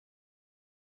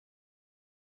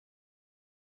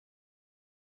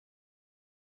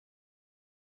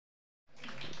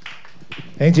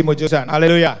弟兄姊妹早晨，哈利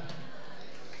路亞。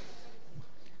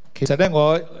其實咧，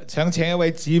我想請一位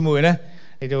姊妹咧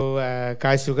嚟到介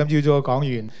紹今朝早嘅講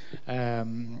員，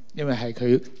因為係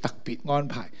佢特別安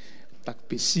排、特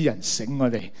別私人醒我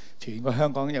哋全個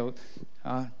香港有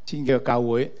千幾個教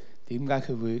會，點解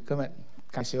佢會今日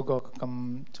介紹一個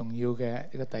咁重要嘅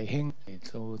一個弟兄嚟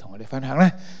到同我哋分享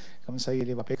咧？咁所以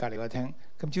你話俾隔離我聽，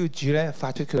今朝主咧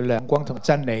發出佢嘅亮光同埋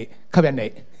真理吸引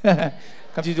你，今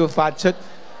朝早發出。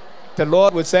The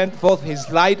Lord would send forth His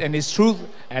light and His truth,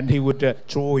 and He would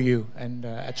draw you and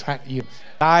attract you.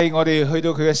 帶我哋去到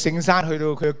佢嘅聖山，去到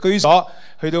佢嘅居所，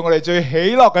去到我哋最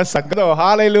喜樂嘅神嗰度。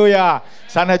哈利路亞！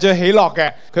神係最喜樂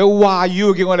嘅，佢嘅話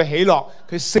語會叫我哋喜樂，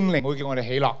佢聖靈會叫我哋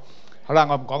喜樂。好啦，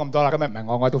我唔講咁多啦，今日唔係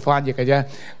我喺度翻譯嘅啫。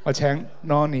我請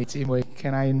Noni 姊妹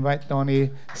 ，Can I invite Noni,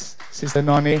 Sister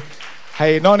Noni？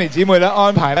 係 Noni 姊妹咧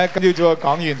安排咧，今朝早嘅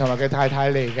講員同埋佢太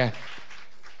太嚟嘅。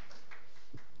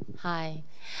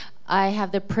Hi.I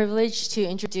have the privilege to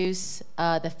introduce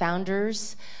the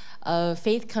founders of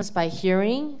Faith Comes by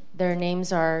Hearing. Their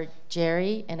names are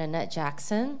Jerry and Anet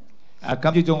Jackson.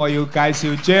 今朝早我要介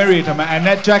紹 Jerry 同埋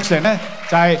Anet Jackson 咧，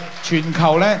就係全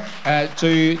球咧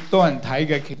最多人睇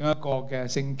嘅其中一個嘅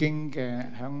聖經嘅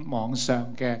喺網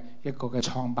上嘅一個嘅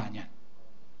創辦人。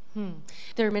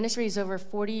Their ministry is over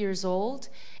 40 years old,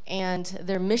 and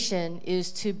their mission is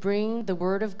to bring the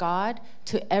Word of God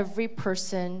to every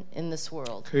person in this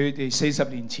world. 佢哋40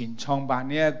年前創辦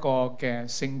呢一個嘅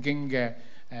聖經嘅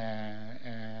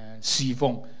侍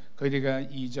奉，佢哋嘅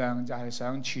異象就係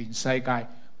想全世界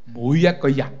每一個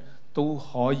人都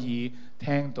可以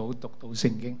聽到讀到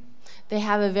聖經。They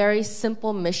have a very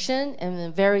simple mission and a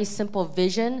very simple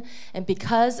vision, and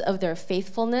because of their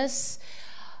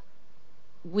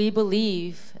faithfulness,We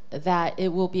believe that it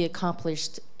will be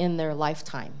accomplished in their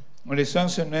lifetime. 我哋相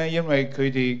信咧，因為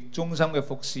佢哋忠心嘅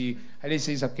服侍喺呢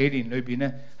40幾年裏邊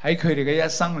咧，喺佢哋嘅一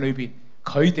生裏邊，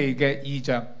佢哋嘅異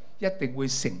象一定會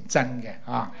成真嘅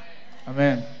啊！阿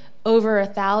們。Over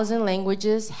 1,000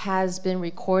 languages has been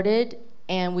recorded,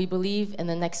 and we believe in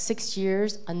the next 6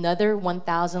 years, another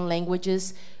 1,000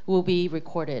 languages will be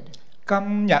recorded.今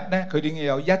日咧，佢哋已經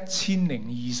有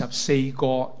1024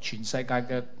個全世界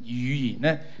嘅語言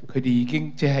咧，佢哋已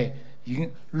經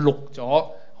錄咗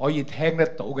可以聽得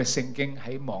到嘅聖經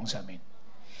喺網上面。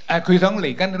佢想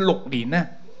嚟緊6年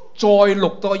咧，再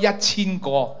錄多1000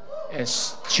個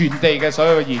全地嘅所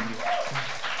有嘅言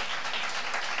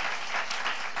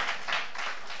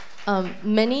語。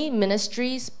Many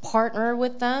ministries partner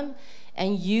with them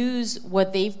and use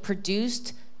what they've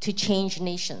produced.To change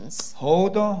nations. 好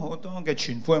多嘅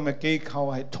傳福音嘅機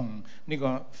構係同呢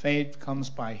個 Faith Comes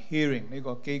by Hearing 呢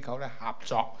個機構咧合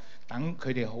作，等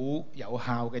佢哋好有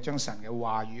效嘅將神嘅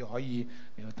話語可以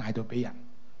嚟到帶到俾人。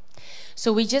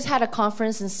So we just had a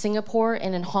conference in Singapore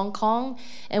and in Hong Kong,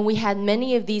 and we had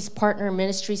many of these partner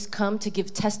ministries come to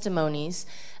give testimonies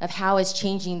of how it's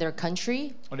changing their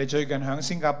country. 我哋最近喺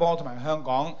新加坡同埋香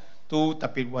港都特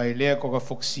別為呢一個嘅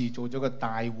服侍做咗個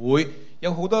大會，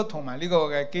有好多同埋呢個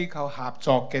嘅機構合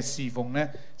作嘅侍奉呢，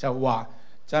就話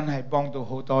真係幫到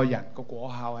好多人，個果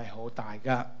效係好大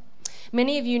噶。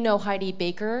Many of you know Heidi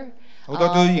Baker. 好多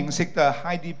都認識得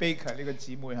Heidi Baker 呢個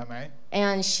姊妹係咪？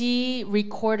 And she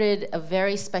recorded a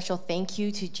very special thank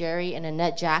you to Jerry and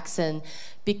Anet Jackson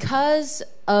because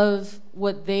of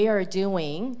what they are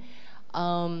doing.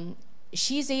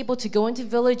 She's able to go into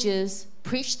villages,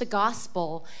 preach the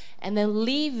gospel, and then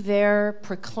leave their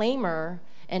proclaimer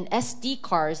and SD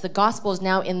cards. The gospel is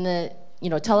now in the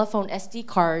telephone SD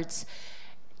cards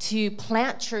to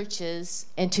plant churches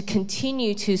and to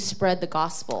continue to spread the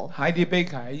gospel. Heidi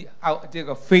Baker 喺呢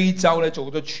個非洲咧做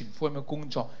咗傳福音嘅工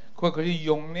作。佢話佢哋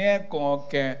用呢一個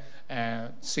嘅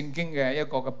聖經嘅一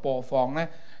個嘅播放咧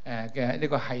嘅呢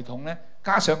個系統咧。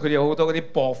加上佢哋有好多嗰啲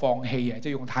播放器啊，即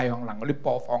係用太陽能嗰啲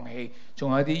播放器，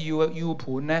仲有啲 U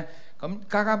盤咧，咁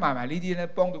加埋呢啲咧，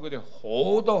幫到佢哋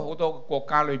好多國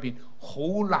家裏邊好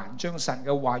難將神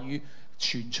嘅話語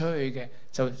傳出去嘅，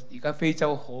就而家非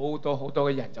洲好多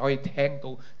嘅人就可以聽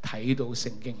到睇到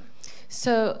聖經。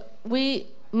So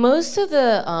most of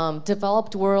the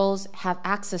developed worlds have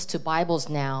access to Bibles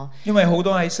now. 因為好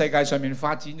多喺世界上面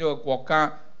發展咗嘅國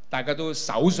家，大家都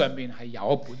手上邊係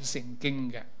有一本聖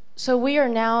經嘅。So we are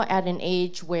now at an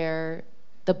age where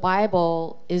the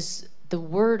Bible is the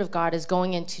Word of God is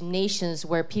going into nations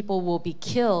where people will be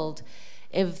killed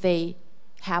if they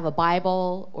have a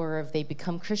Bible or if they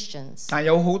become Christians. 但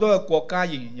有好多嘅國家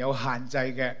仍然有限制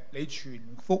嘅，你傳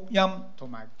福音同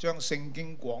埋將聖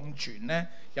經廣傳呢，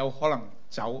有可能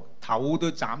頭都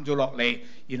斬咗落嚟，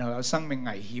然後有生命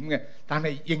危險嘅。但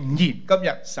係仍然今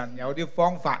日神有啲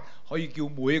方法可以叫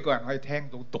每一個人可以聽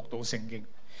到讀到聖經。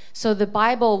So the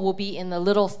Bible will be in the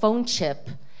little phone chip.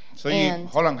 所以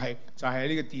可能係就喺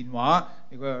呢個電話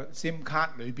呢個 SIM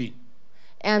卡裏邊。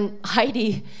And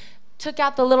Heidi took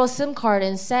out the little SIM card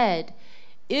and said,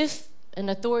 if an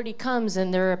authority comes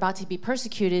and they're about to be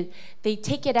persecuted, they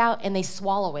take it out and they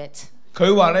swallow it.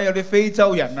 佢話咧有啲非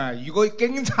洲人啊，如果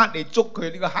警察嚟捉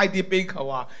佢呢個 Heidi Baker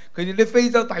話，佢哋啲非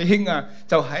洲弟兄啊，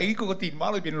就喺嗰個電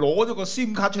話裏邊攞咗個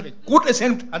SIM 卡出嚟，咕一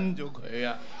聲吞咗佢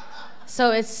啊！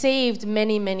 So it saved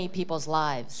many, many people's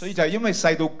lives. 所以就係因為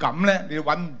細到咁咧，你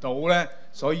揾唔到咧，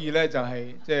所以咧就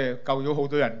係即係救咗好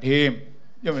多人添，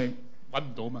因為揾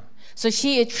唔到嘛。So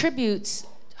she attributes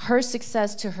her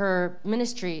success to her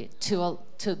ministry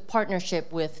to partnership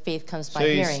with Faith Comes by 所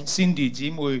以 Hearing. Cindy 姊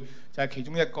妹就係其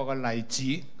中一個嘅例子，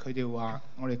佢哋話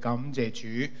我哋感謝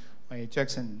主，為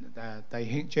Jackson 弟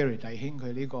兄 Jerry 弟兄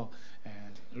佢呢個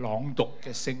朗讀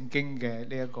嘅聖經嘅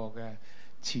呢一個嘅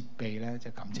設備咧，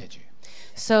就感謝主。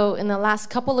So in the last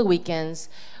couple of weekends,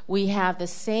 we have the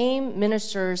same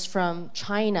ministers from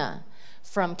China,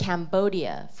 from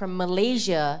Cambodia, from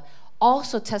Malaysia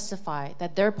also testify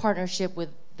that their partnership with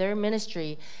their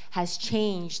ministry has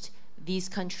changed these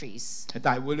countries. 喺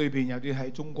大會裏邊有啲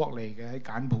喺中國嚟嘅，喺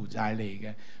柬埔寨嚟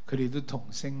嘅，佢哋都同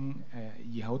聲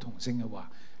異口同聲嘅話，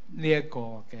呢一個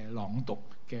嘅朗讀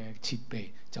嘅設備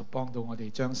就幫到我哋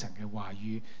將神嘅話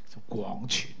語就廣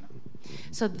傳啦。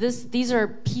So these are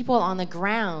people on the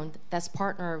ground that's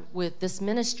partnered with this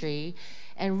ministry,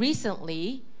 and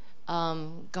recently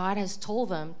God has told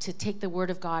them to take the word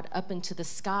of God up into the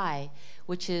sky,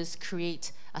 which is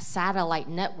create a satellite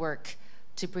network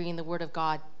to bring the word of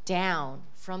God down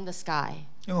from the sky.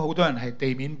 因為好多人係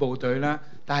地面部隊啦，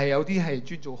但係有啲係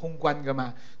專做空軍噶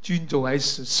嘛，專做喺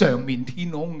上面天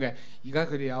空嘅。而家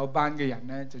佢哋有一班嘅人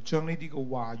咧，就將呢啲嘅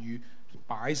話語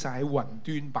擺晒喺雲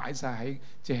端，擺晒喺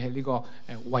即係呢個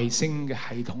衛星嘅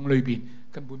系統裏邊，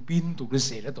根本邊度都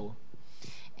射得到。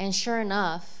And sure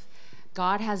enough,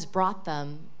 God has brought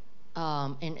them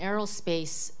an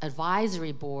aerospace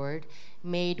advisory board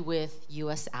made with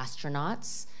U.S.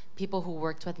 astronauts, people who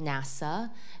worked with NASA,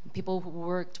 people who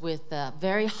worked with the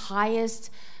very highest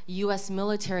U.S.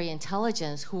 military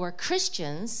intelligence who are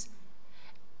Christians.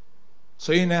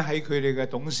 所以咧喺佢哋嘅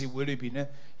董事會裏邊咧，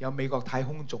有美國太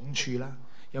空總署啦，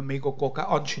有美國國家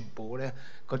安全部咧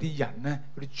嗰啲人咧，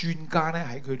嗰啲專家咧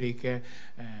喺佢哋嘅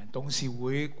董事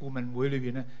會顧問會裏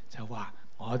邊咧就話：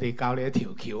我哋教你一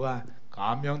條橋啊，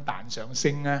咁樣彈上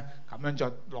升啊，咁樣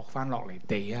再落翻落嚟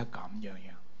地啊，咁樣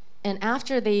樣。And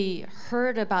after they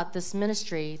heard about this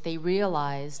ministry, they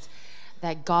realized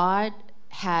that God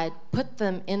had put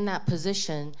them in that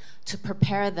position to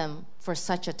prepare them for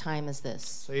such a time as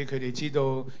this. 所以佢哋知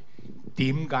道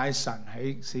點解神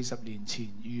喺40年前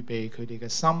預備佢哋嘅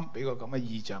心，俾個咁嘅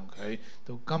異象佢，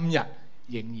到今日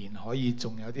仍然可以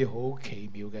仲有啲好奇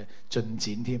妙嘅進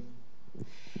展添。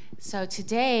So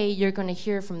today you're going to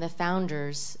hear from the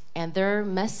founders, and their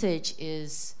message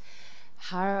is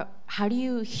how do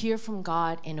you hear from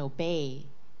God and obey?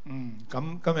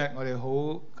 咁今日我哋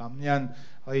好感恩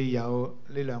可以有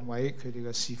呢兩位佢哋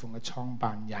嘅侍奉嘅創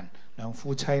辦人兩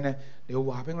夫妻呢，你要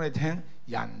話俾我哋聽，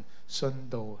人信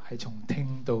道係從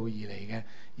聽道而嚟嘅，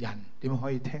人點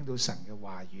可以聽到神嘅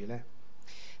話語呢？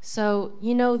 So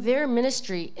you know their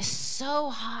ministry is so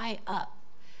high up.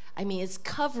 I mean, it's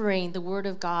covering the Word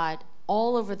of God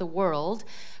all over the world.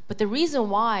 But the reason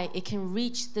why it can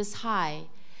reach this high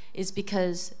is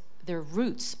because their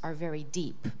roots are very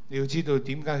deep. 你要知道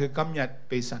點解佢今日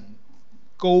被神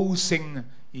高升啊，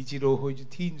以至到去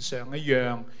天上一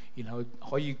樣，然後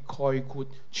可以概括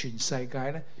全世界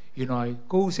呢？原來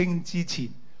高升之前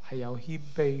係有謙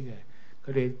卑嘅，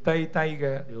佢哋低低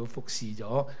嘅嚟到服侍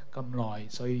咗咁耐，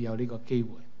所以有呢個機會。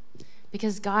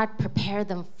Because God prepared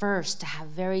them first to have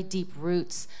very deep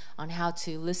roots on how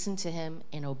to listen to Him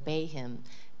and obey Him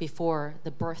before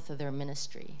the birth of their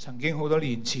ministry. 曾經好多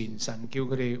年前，神叫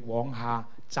佢哋往下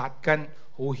扎根，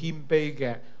好謙卑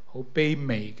嘅，好卑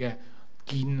微嘅，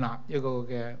建立一個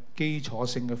嘅基礎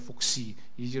性嘅服侍，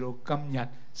以至到今日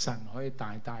神可以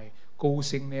大大高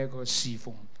升呢一個侍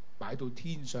奉，擺到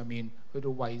天上面，去到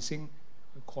衛星，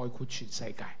去概括全世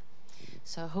界。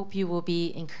So I hope you will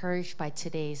be encouraged by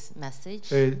today's message.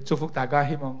 所以祝福大家，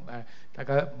希望大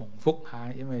家蒙福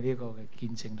嚇，因為呢個嘅見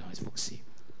證同埋服侍。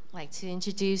I'd like to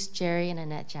introduce Jerry and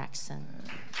Anet Jackson.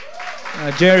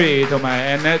 Jerry 同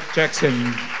埋 Anet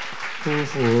Jackson 夫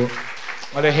婦，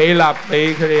我哋起立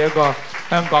俾佢哋一個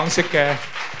香港式嘅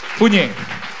歡迎。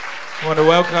I want to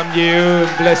welcome you,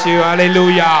 bless you,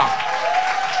 hallelujah.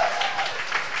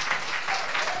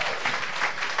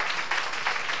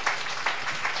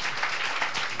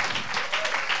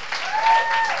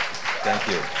 Thank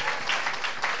you.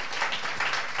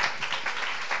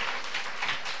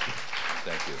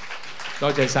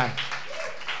 多謝晒。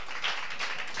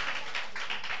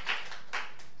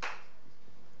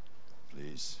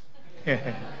Please.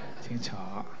 請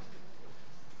坐。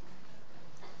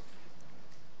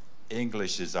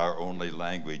English is our only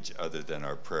language other than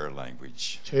our prayer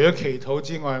language. 除咗祈禱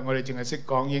之外，我哋淨係識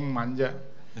講英文啫，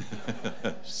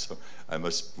 So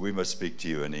we must speak to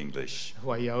you in English.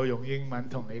 唯有用英文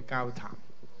同你交談。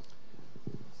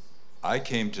I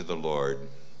came to the Lord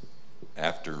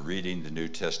after reading the New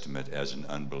Testament as an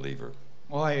unbeliever.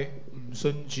 我係唔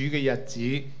信主嘅日子，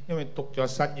因為讀咗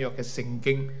新約嘅聖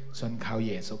經，信靠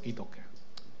耶穌基督嘅。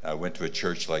 I went to a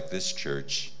church like this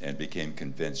church and became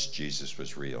convinced Jesus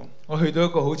was real. 我去到一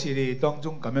個好似你哋當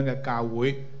中咁樣嘅教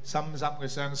會，深深嘅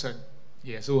相信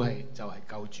耶穌就係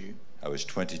救主。 I was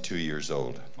 22 years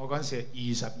old. 我嗰陣時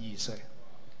係22歲，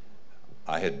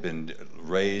 I had been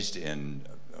raised in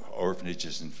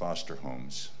orphanages and foster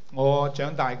homes. 我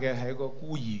長大嘅係一個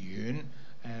孤兒院，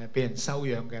俾人收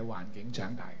養嘅環境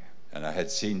長大嘅。 And I had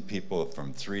seen people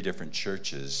from 3 different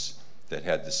churches that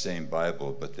had the same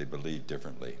Bible, but they believed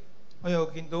differently. 我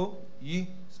又見到，咦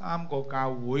，3個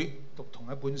教會讀同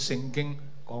一本聖經，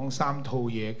講3套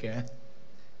嘢嘅，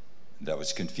 That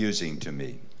was confusing to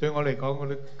me. 對我嚟講，我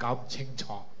都搞唔清楚。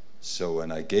 So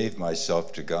when I gave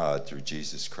myself to God through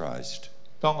Jesus Christ,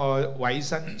 當我委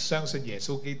身相信耶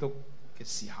穌基督嘅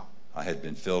時候， I had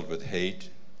been filled with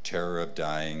hate, terror of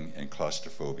dying, and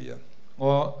claustrophobia.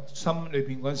 我心裏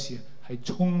邊嗰時係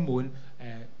充滿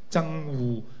憎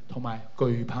惡同埋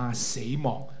懼怕死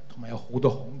亡，同埋有好多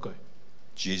恐懼。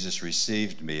 Jesus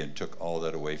received me and took all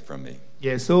that away from me.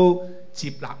 耶穌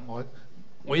接納我，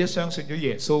我一相信咗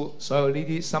耶穌，所有呢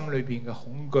啲心裏邊嘅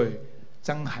恐懼、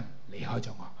憎恨離開咗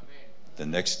我。 The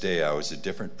next day I was a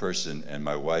different person and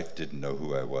my wife didn't know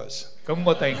who I was. 咁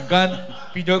我突然間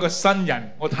變咗一個新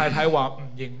人，我太太話唔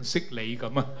認識你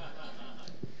咁啊。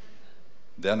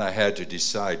 Then I had to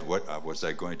decide what was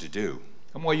I going to do.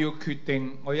 咁我要決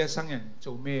定我一生人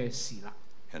做咩事啦。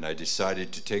 And I decided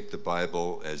to take the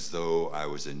Bible as though I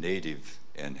was a native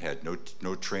and had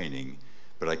no training,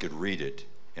 but I could read it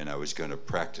and I was going to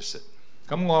practice it.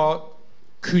 咁我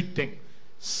決定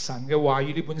神嘅話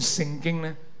語呢本聖經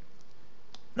呢，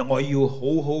我要好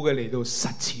好嘅嚟到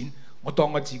實踐。我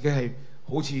當我自己係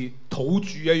好似土著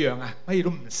一樣啊，乜嘢都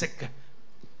唔識嘅。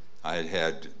 I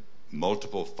had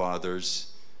multiple fathers,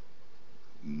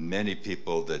 many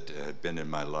people that had been in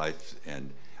my life,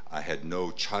 and I had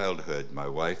no childhood. My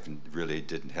wife really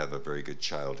didn't have a very good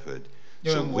childhood.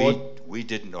 So we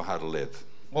didn't know how to live.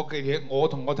 我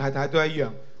同我太太都一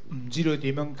樣，唔知道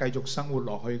點樣繼續生活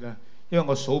落去嘅，因為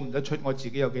我數唔得出我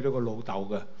自己有幾多個老豆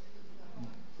嘅。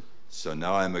 So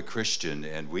now I'm a Christian,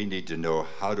 and we need to know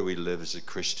how do we live as a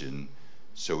Christian.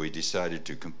 So we decided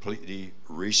to completely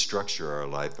restructure our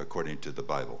life according to the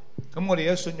Bible. 咁我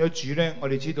哋一信咗主呢，我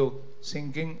哋知道聖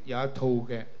經有一套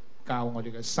嘅教我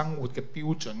哋嘅生活嘅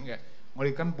標準嘅。我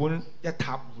哋根本一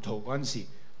塌糊塗嗰陣時，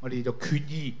我哋就決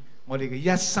意我哋嘅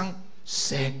一生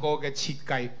成個嘅設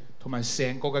計同埋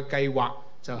成個嘅計劃，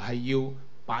就係要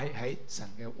擺喺神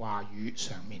嘅話語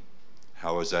上面。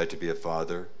 How was I to be a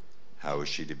father? How was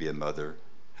she to be a mother?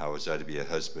 How was I to be a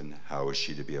husband? How was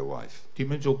she to be a wife? 點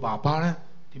樣做爸爸呢？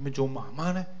點樣做媽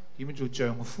媽呢？點樣做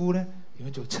丈夫呢？點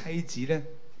樣做妻子呢？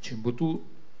全部都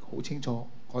好清楚，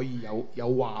可以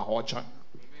有話可循。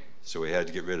 So we had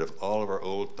to get rid of all of our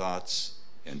old thoughts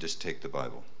and just take the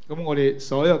Bible. 咁我哋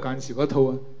所有近時嗰套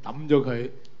抌咗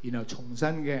佢，然後重新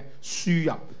嘅輸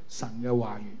入神嘅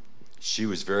話語。 She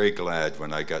was very glad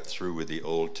when I got through with the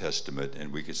Old Testament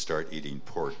and we could start eating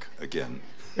pork again.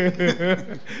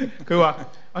 佢話：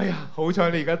哎呀，好彩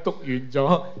你而家讀完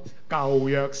咗舊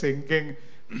約聖經，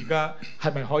而家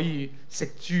係咪可以食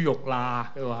豬肉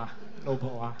啦？佢話：老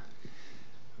婆啊。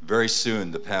 Very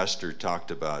soon the pastor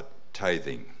talked about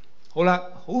tithing. 好啦，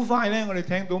好快咧，我哋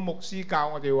聽到牧師教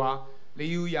我哋話，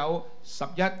你要有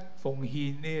11奉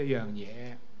獻呢一樣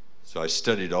嘢。 So I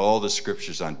studied all the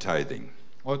scriptures on tithing.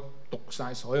 我讀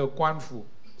晒所有關乎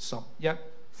11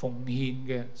奉獻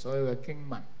嘅所有嘅經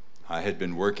文。 I had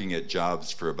been working at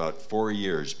jobs for about 4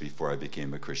 years before I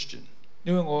became a Christian.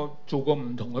 因為我做過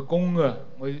唔同嘅工㗎，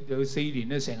我有4年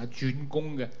咧成日轉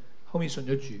工嘅，後面信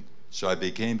咗主。 So I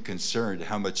became concerned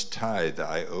how much tithe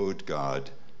I owed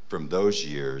God from those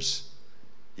years.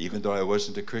 Even though I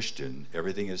wasn't a Christian,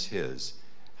 everything is His.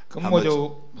 咁我就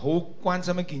好關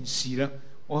心一件事啦，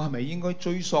我係咪應該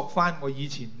追溯翻我以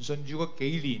前唔信主嗰幾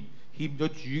年欠咗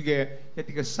主嘅一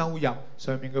啲嘅收入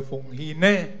上面嘅奉獻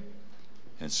呢？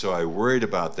 And so I worried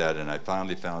about that, and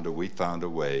we found a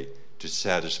way to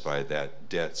satisfy that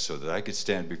debt so that I could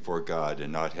stand before God and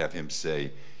not have Him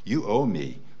say, "You owe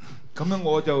me." 咁樣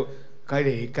我就計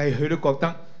嚟計去都覺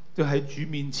得都喺主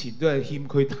面前都係欠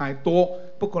佢太多。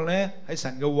不過呢，喺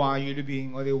神嘅話語裏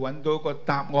邊，我哋揾到一個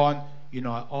答案。原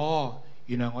來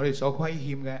原來我哋所虧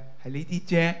欠嘅係呢啲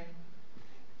啫。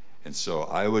And so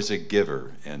I was a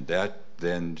giver, and that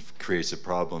then creates a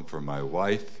problem for my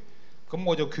wife. 咁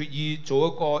我就決意做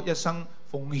一個一生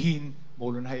奉獻，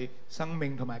無論係生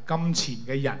命同埋金錢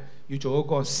嘅人，要做一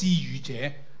個施予者。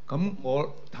咁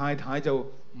我太太就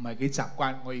唔係幾習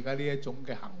慣我而家呢一種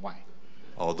嘅行為。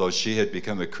Although she had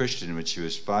become a Christian when she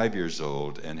was 5 years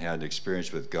old and had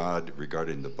experience with God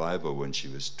regarding the Bible when she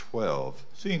was 12.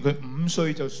 雖然佢5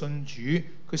歲就信主，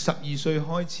佢12歲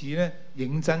開始咧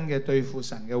認真嘅對付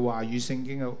神嘅話語、聖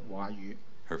經嘅話語。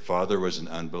Her father was an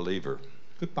unbeliever.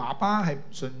 佢爸爸係唔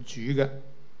信主嘅。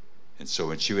And so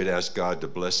when she would ask God to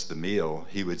bless the meal,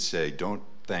 he would say, "Don't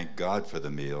thank God for the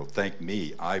meal. Thank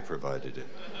me. I provided it."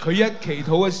 佢一祈禱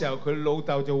嘅時候，佢老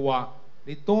豆就話：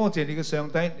你多謝你嘅上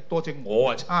帝，你多謝我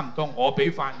啊，差唔多，我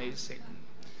俾飯你食。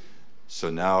So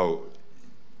now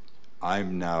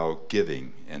I'm now giving,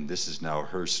 and this is now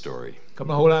her story. 咁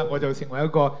好啦，我就成為一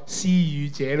個施予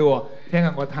者咯。聽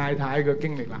下我太太嘅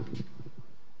經歷啦。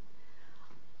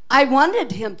I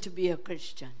wanted him to be a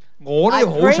Christian. 我咧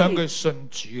好想佢信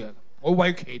主啊，我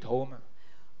為祈禱啊嘛。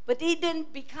But he didn't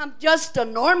become just a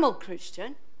normal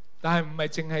Christian. 但係唔係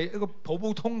淨係一個普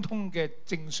普通通嘅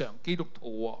正常基督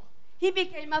徒喎。He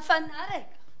became a fanatic.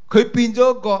 佢變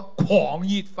咗一個狂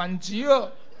熱分子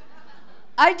啊！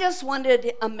 I just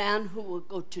wanted a man who would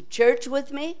go to church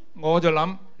with me. 我就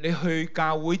諗你去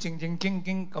教會正正經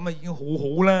經咁啊已經好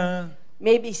好啦。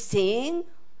Maybe sing.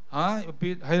 喺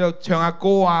度唱下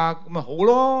歌啊，咁咪好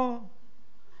咯。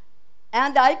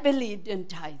And I believed in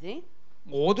tithing.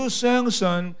 我都相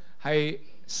信係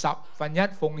1/10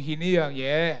奉獻呢樣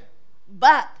嘢。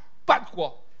But 不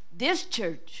過 this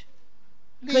church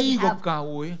呢個教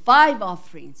會 5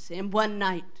 offerings in one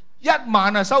night. 1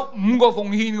晚啊收5個奉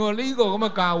獻喎，呢個咁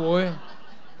嘅教會。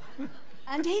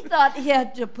And he thought he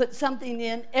had to put something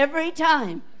in every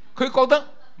time. 佢覺得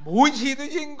每次都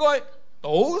應該倒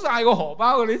晒個荷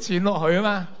包嗰啲錢落去啊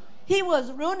嘛。He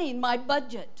was ruining my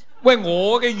budget. 喂，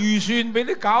我嘅預算俾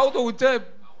你搞到真係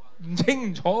唔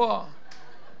清唔楚啊！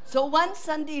 So one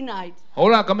Sunday night, 好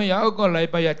啦，咁啊有一個禮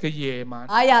拜日嘅夜晚，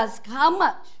 I asked, how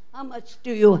much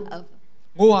do you have?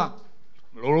 我話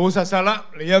老老實實啦，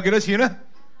你有幾多錢咧？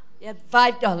 He had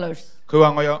 $5. 佢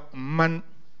話我有5蚊。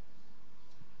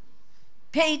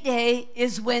Payday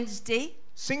is Wednesday.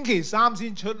 星期3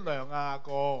先出糧啊，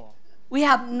哥。We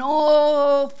have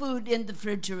no food in the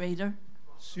refrigerator.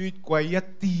 雪櫃一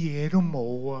啲嘢都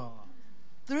冇啊。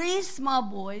 3 small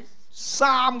boys.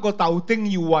 3個豆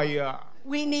丁要餵啊。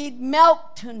 We need milk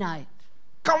tonight.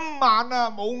 今晚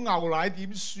啊冇牛奶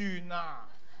點算啊？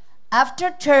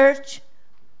 After church,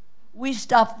 we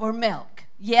stop for milk.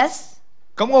 Yes?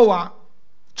 咁我話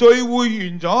聚會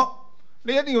完咗，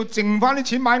你一定要剩翻啲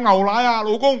錢買牛奶啊，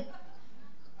老公。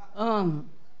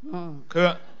佢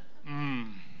話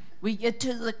We get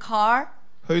to the car,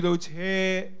 去到車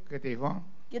嘅地方。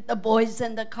 get the boys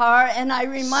in the car, and I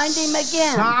remind him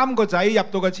again. 3個仔入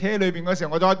到個車裏邊嗰時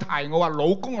候，我再提我話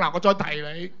老公嗱，我再提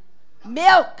你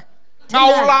Milk 牛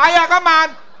tonight. 奶啊，今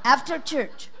晚 After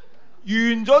church.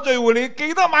 完咗聚會，你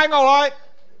記得買牛奶。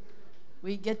 We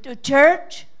get to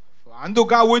church. 返到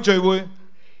教會聚會，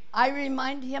 I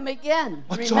remind him again.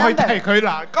 我再提 Remember, 佢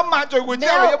嗱，今晚聚會之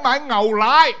後你要買牛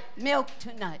奶， milk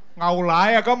tonight. 牛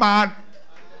奶啊，今晚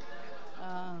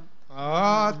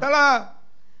Uh, 得啦。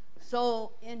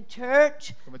 so in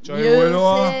church, 咁咪聚會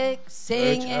咯 music, 唱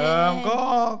singing,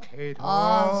 歌、祈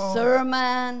禱、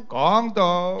 sermon, 講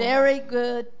道， very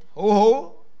good, 好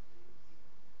好。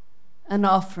 an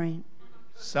offering.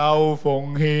 收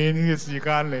奉獻嘅時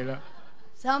間嚟啦。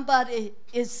 Somebody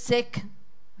is sick,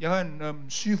 有人唔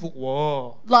舒服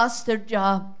喎， lost their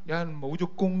job. 有人冇咗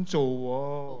工做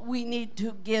喎。 We need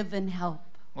to give and help.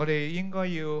 我哋應該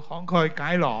要慷慨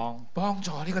解囊，幫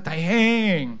助呢個弟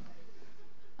兄。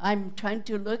 I'm trying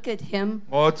to look at him.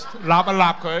 我立一立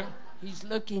佢， He's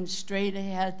looking straight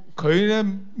ahead. 佢咧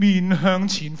面向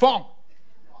前方。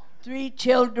 3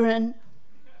 children.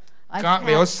 隔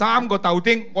離有3個豆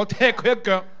丁，我踢佢一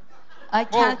腳。 I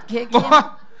我 can't kick him.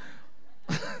 話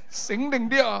醒定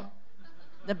啲啊！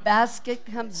 The basket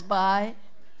comes by.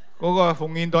 嗰個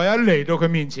奉獻袋一嚟到佢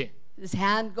面前， His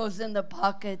hand goes in the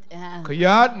pocket 佢 and 一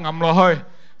揞落去，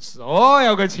所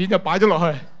有嘅錢就擺咗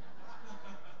落去。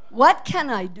 what can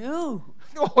I do?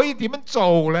 我可以點樣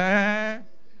做咧？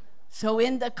 So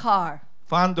in the car,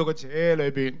 翻到個車裏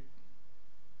邊，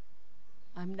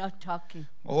 I'm not talking.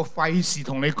 我費事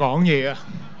同你講嘢啊！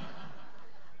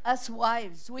 Us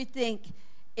wives, we think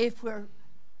if we're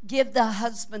give the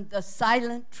husband the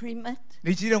silent treatment.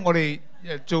 你知道我哋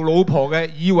做老婆嘅，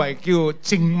以為叫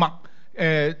靜默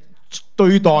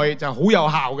對待就好有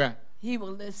效嘅， He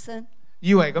will listen.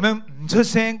 以為咁樣唔出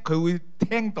聲佢會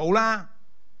聽到啦，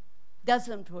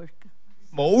 Doesn't work.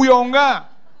 冇用噶。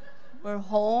 We're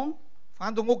home.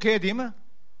 翻到屋企係點啊？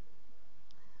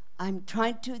 I'm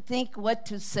trying to think what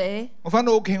to say. 我翻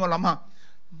到屋企，我諗下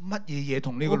乜嘢嘢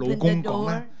同呢個老 Open 公 the 講 door.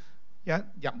 咧？一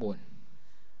入門，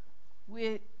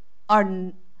 We are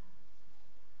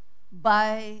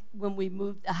by when we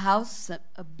moved the house a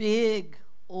big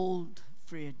old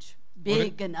fridge,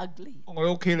 big and ugly. 我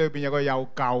哋屋企裏邊有個又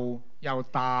舊又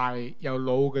大又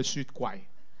老嘅雪櫃。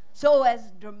 So as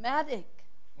dramatic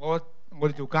我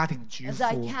哋做家庭主 as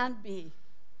I 婦， can be,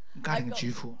 家庭主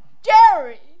婦。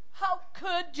 Jerry, how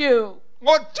could you?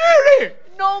 我 Jerry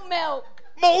No milk.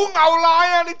 冇牛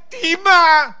奶啊！你點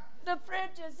啊？ The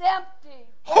fridge is empty.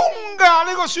 空㗎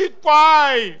呢個雪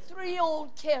櫃， 3 old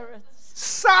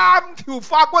carrots. 3條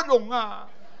化骨龍啊！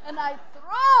 And I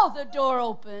throw the door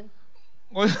open.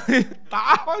 我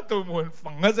打開道門，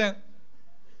砰一聲，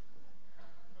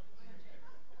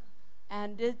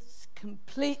 And it's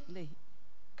completely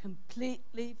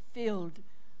filled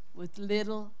with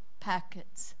little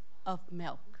packets of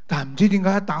milk. 但唔知點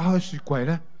解一打開雪櫃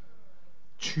咧，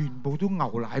全部都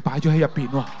牛奶擺咗喺入邊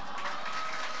喎。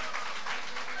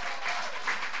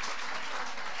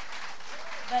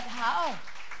 But how?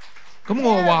 咁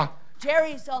我話，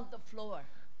 Jerry's on the floor.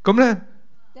 咁咧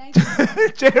Thank you.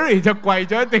 Jerry 就跪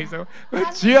咗喺地上，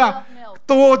主啊，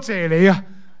多謝你啊，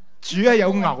主啊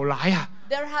有牛奶啊！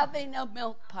 They're having a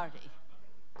milk party.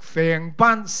 成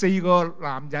班4個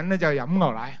男人咧就飲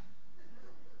牛奶。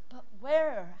 But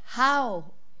where? How?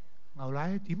 牛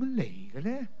奶點樣嚟嘅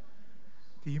咧？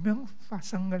點樣發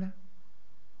生嘅咧？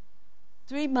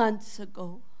 3 months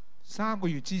ago, 3個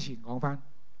月之前講翻，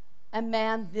 a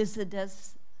man visited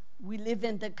us. We live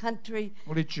in the country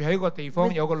我哋住喺個地方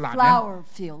with 有個男人， flower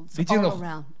fields 你知 all 道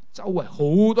around. 周圍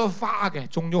好多花嘅，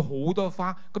種咗好多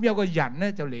花。咁有個人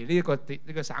咧就嚟呢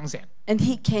個省城， And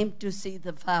he came to see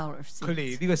the flower 佢 seeds.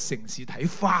 嚟呢個城市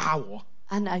睇花喎。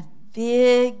 And I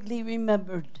vaguely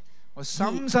remembered 我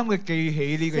深深嘅記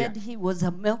起呢個 said 人。 he was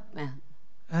a milkman.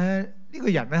 呢個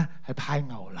人咧係派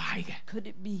牛奶嘅， Could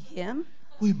it be him?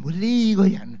 會唔會呢個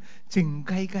人靜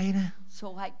雞雞咧？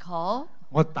 So I called.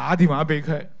 我打電話俾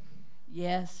佢，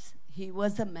 Yes, he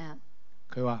was a man.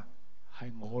 佢話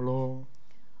係我咯。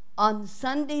 On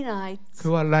Sunday nights,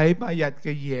 佢話禮拜日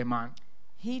嘅夜晚，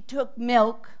 he took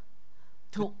milk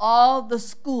to all the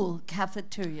school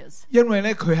cafeterias. 因為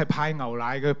咧佢係派牛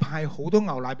奶嘅，派好多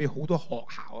牛奶俾好多學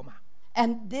校啊嘛。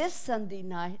 And this Sunday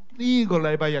night, 呢個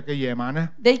禮拜日嘅夜晚咧，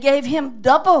 they gave him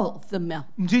double the milk.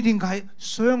 唔知點解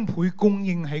雙倍供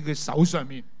應喺佢手上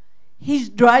面。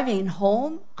 He's driving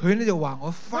home. 佢咧就話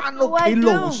我翻 What do 屋 I 企路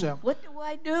do? 上， What do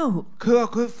I do? 佢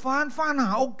話佢翻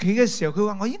下屋企嘅時候，佢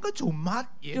話我應該做乜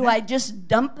嘢 Do 呢？ I just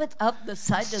dump it up the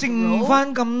side of the 剩 road?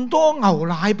 翻咁多牛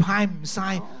奶派唔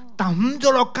晒，抌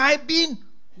咗落街邊。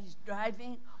 He's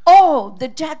driving. Oh, the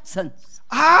Jacksons.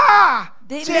 啊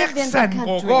They live in the ，Jackson 哥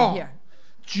country 哥 here.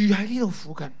 住喺呢度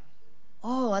附近。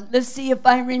 Oh, let's see if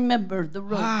I remember the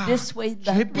road. 啊， This way,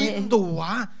 住喺 that 邊 way. 度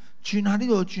玩？轉下呢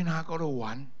度，轉下嗰度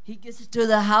玩。 He gets to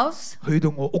the house. 去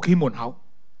到我屋企門口，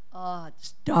 Oh,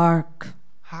 it's dark.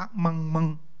 黑掹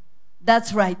掹。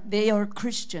 That's right. They are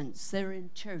Christians. They're in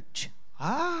church.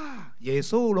 啊，耶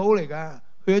穌佬嚟噶，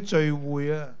去咗聚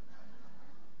會啊，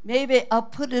 Maybe I'll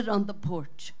put it on the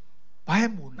porch. 擺喺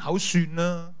門口算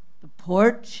啦。 The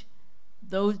porch.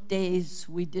 Those days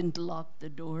we didn't lock the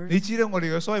doors. 你知啦，我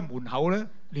哋嘅所謂門口咧，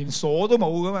連鎖都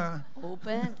冇噶嘛，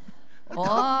 Open. 就 Oh,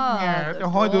 開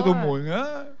the 到道 door. 門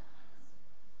啊。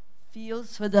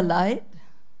 Feels for the light.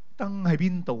 燈喺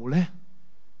邊度咧？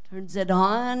 Turns it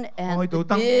on and開 the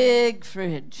到燈。 big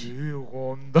fridge.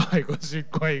 咁大個雪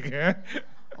櫃嘅，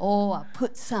 Oh, I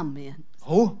put some in.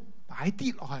 好擺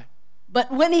啲落去。 But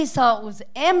when he saw it was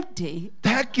empty, 第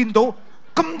一見到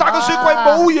咁大個雪櫃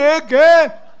冇嘢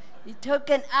嘅， he took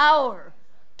an hour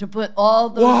to put all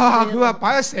those 哇！ in. 佢話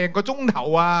擺咗成個鐘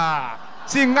頭啊，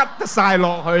先噏得晒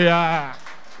落去啊！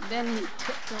 Then he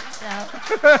took it out.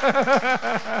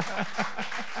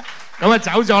 咁啊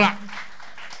走咗啦。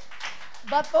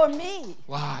 But for me,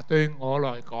 哇！對我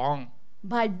來講，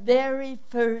 my very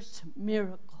first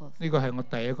miracle, 呢個係我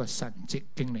第一個神蹟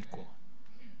經歷過。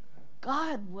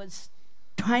 God was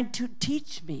trying to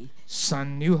teach me.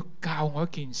 神要教我一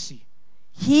件事，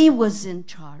 He was in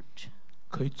charge.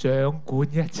 佢掌管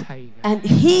一切嘅， And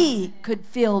he could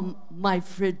fill my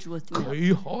fridge with milk.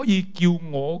 佢可以叫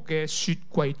我嘅雪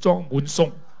櫃裝滿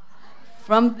餸。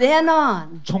 From then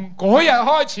on, 從嗰日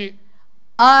開始，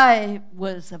 I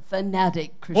was a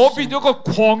fanatic 我變 Christian. 咗個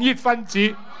狂熱分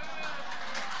子。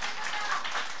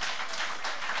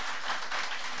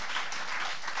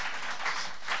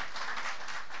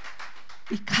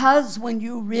 Because when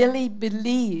you really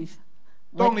believe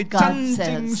當你 what God 真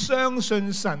正 says 相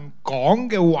信神講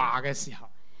嘅話嘅時候，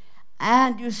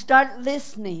 and you start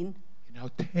listening, 然後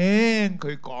聽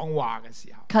佢講話嘅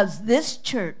時候， because this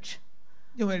church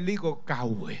因為呢個教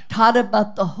會 taught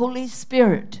about the Holy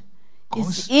Spirit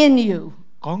is Cons- in you,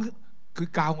 講佢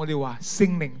教我哋話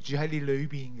聖靈住喺你裏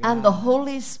邊 and the 嘅，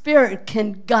 Holy Spirit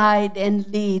can guide and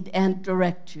lead and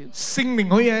direct you. 聖靈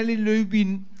可以喺你裏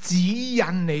邊指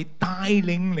引你、帶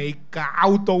領你、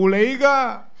教導你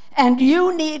噶。 And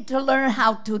you need to learn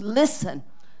how to listen,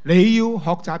 你要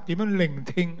學習點樣聆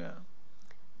聽啊，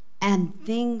 and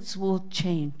things will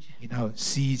change, 然後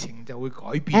事情就會改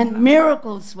and 變啦，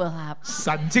 miracles will happen.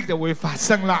 神蹟就會發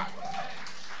生啦。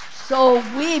 So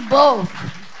we both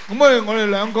咁我哋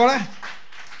兩個咧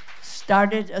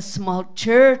started a small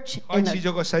church 開 in 始 a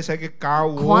咗個細細嘅教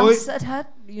會 Quonset hut.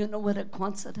 You know what a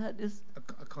Quonset hut is?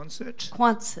 A concert。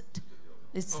 Quonset.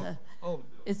 It's a, 哦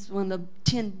it's one of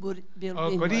tin 哦，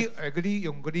 building. 嗰啲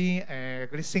用嗰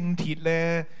啲星鐵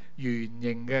咧，圓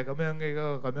形嘅咁樣嘅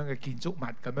嗰個咁樣嘅建築物，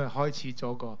咁樣開始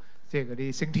咗個即係嗰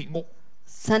啲星鐵屋。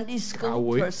 Sunday school 教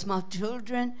會。 for small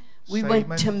children. We 細 went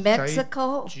蚊 to 仔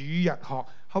Mexico 主日學，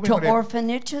後尾 to 我哋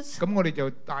orphanages. 咁我哋就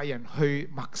帶人去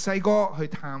墨西哥去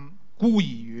探孤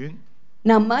兒院。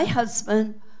 Now my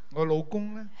husband 我老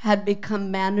公咧 had become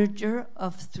manager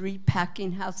of 3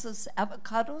 packing houses,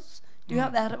 avocados. Do you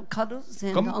have avocados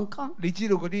in 咁 Hong Kong? 你知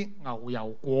道嗰啲牛油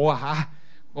果啊嚇？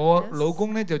我 Yes. 老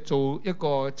公咧就做一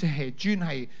個即係專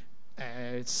係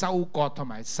收割同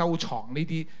埋收藏呢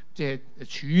啲即係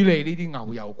處理呢啲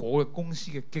牛油果嘅公司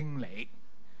嘅經理。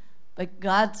 But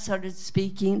God started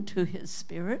speaking to his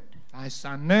spirit, 但係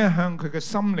神咧向佢嘅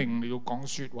心靈嚟到講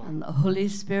説話， and the Holy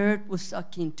Spirit was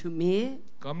talking to me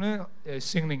咁咧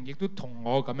聖靈亦都同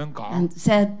我咁樣講。 and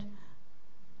said,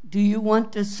 "Do you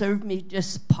want to serve me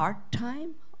just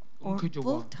part-time or 咁佢就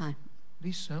話， full-time?"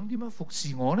 你想點樣服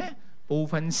侍我呢？部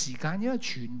分時間，因為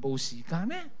全部時間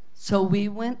呢？ So we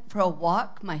went for a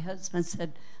walk. My husband said,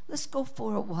 "Let's go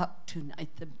for a walk tonight.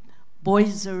 The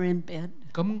boys are in bed."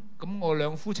 咁我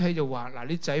兩夫妻就話：嗱，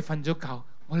你仔瞓咗覺，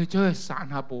我哋走去散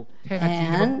下步，聽下主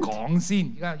點樣 And- 講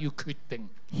先。而家要決定。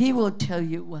 He will tell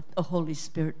you what the Holy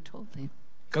Spirit told him.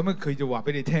 咁咧佢就話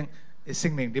俾你聽，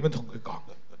聖靈點樣同佢講。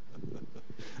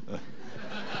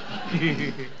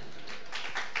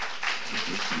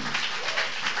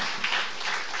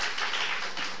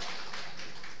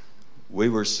We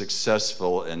were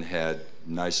successful and had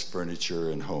nice furniture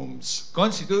and homes. 嗰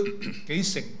陣時都幾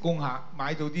成功下，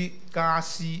買到啲家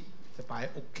私就擺喺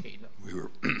屋企啦，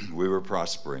 We were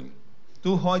prospering.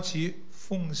 都開始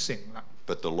豐盛啦。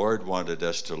 But the Lord wanted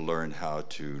us to learn how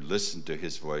to listen to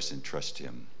His voice and trust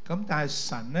Him. 咁但係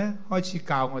神咧開始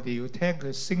教我哋要聽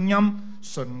佢聲音，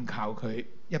信靠佢，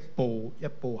一步一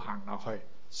步行落去。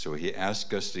 So He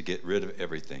asked us to get rid of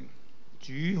everything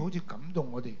主好似感動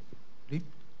我哋，你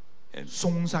and,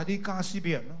 送晒啲家私俾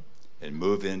人咯。 and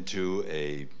move into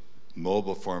a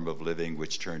mobile form of living,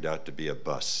 which turned out to be a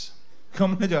bus.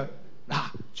 咁咧就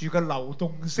嗱住個流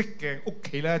動式嘅屋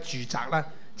企啦、住宅啦，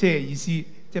即係意思即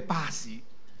係巴士。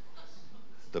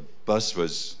 The bus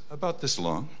was about this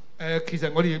long, 其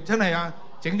實我哋真係啊，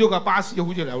整咗架巴士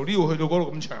好似由呢度去到嗰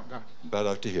度咁長㗎， about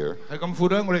up to here. 係咁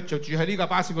闊啦。我哋就住喺呢架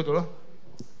巴士嗰度咯。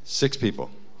 6 people.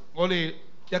 我哋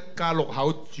一家6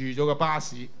口住咗個巴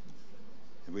士。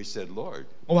 And we said, Lord,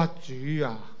 我話主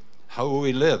啊， how will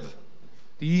we live?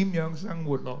 點樣生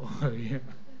活落去啊？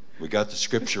 We got the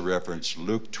scripture reference,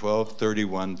 Luke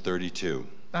 12:31, 32.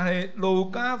 但係路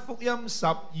加福音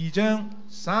12章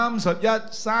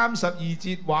31、32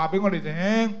節話俾我哋聽，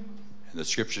 And the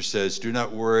scripture says, do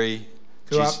not worry.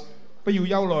 佢話 Jesus- 不要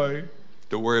憂慮。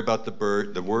 Don't worry about the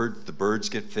birds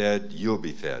get fed, you'll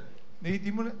be fed. 你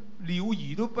點樣咧？鳥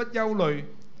兒都不憂慮，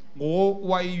我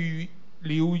餵魚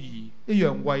鳥兒一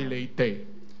樣餵你哋。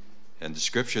 And the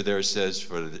scripture there says,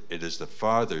 for it is the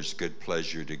Father's good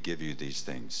pleasure to give you these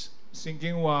things. 聖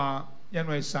經話，因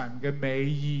為神嘅美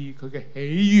意，佢嘅喜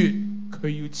悅，佢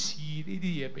要賜呢啲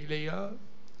嘢俾你啊！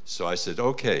 So I said,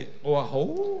 okay, 我話好，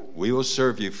 we will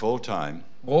serve you full time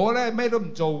我咧咩都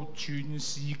唔做，全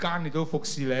時間嚟到服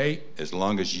侍你， as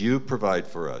long as you provide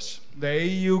for us.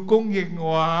 你要供應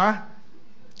我啊！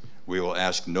 We will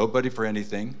ask nobody for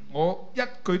anything. 我一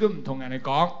句都唔同人哋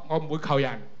講，我唔會求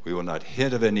人， We will not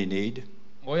hint of any need.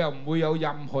 我又唔會有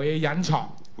任何嘢隱藏，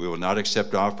 We will not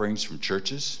accept offerings from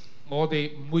churches. 我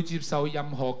哋唔會接受任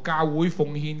何教會奉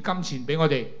獻金錢俾我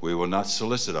哋。We will not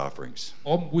solicit offerings.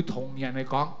 我唔會同人哋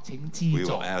講請 We 資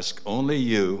助 will。ask only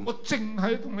you, 我淨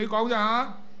係同你講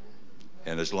咋。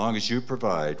 and as long as you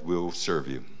provide, we will serve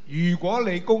you. 如果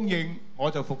你供應，我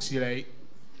就服侍你。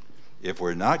 If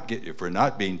we're not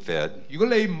being fed, 如果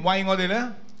你唔餵我哋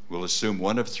呢， we'll assume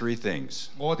one of three things.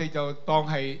 我哋就當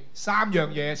係3樣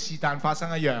嘢是但發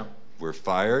生一樣。 We're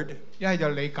fired, 一係就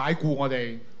你解僱我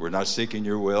哋， we're not seeking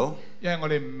your will, 一係我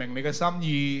哋唔明你嘅心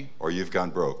意， or you've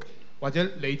gone broke. 或者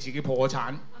你自己破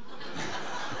產。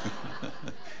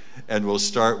 And we'll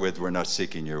start with we're not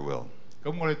seeking your will.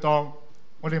 咁我哋當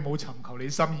我哋冇尋求你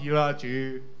心意啦，主。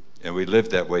 And we lived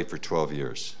that way for 12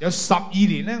 years. 有12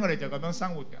年呢，我哋就咁樣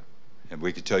生活㗎。 And we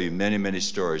could tell you many, many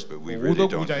stories, but we 好 really 多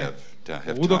故 don't 仔，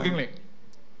 have 好多經歷。 time.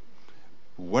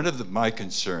 One of our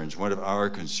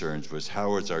concerns was how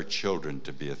was our children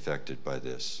to be affected by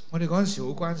this? 我哋嗰陣時好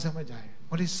關心嘅就係，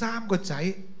我哋3個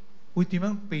仔會點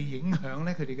樣被影響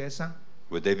呢？佢哋嘅一生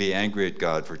Would they be angry at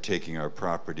God for taking our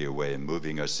property away and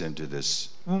moving us into this?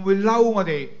 會唔會嬲我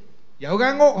哋？有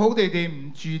間屋好地地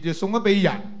唔住就送咗俾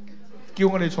人，叫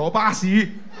我哋坐巴士，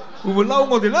會唔會嬲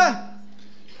我哋呢？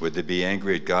 Would they be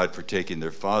angry at God for taking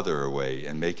their father away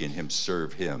and making him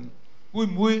serve him? 會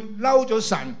唔會嬲咗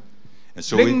神？ And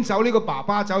so 拎走呢個爸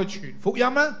爸走去傳福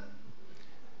音呢？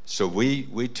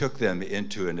 we took them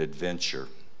into an adventure.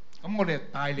 咁我哋就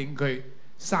帶領佢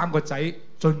3個仔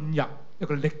進入一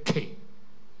個歷奇。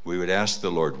 We would ask the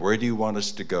Lord, where do you want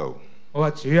us to go? 我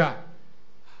話主啊，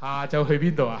下晝去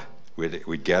邊度啊？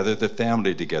 We'd gather the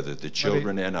family together, the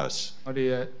children and us. 我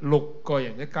哋6個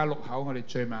人一家6口，我哋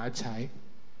聚埋一齊。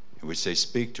 And we'd say,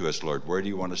 speak to us, Lord, where do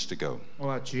you want us to go? 我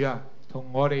話主啊，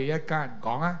同我哋一家人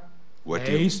講啊， What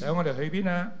do 你 you, 想我哋去邊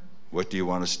啊？ what do you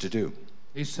want us to do?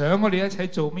 你想我哋一齊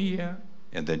做乜嘢啊？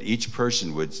 And then each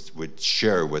person would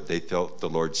share what they felt the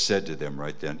Lord said to them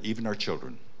right then, even our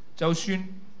children. 就算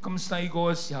咁細個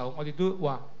嘅時候，我哋都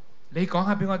話：你講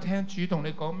下俾我聽，主同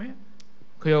你講咩？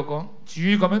佢又講：主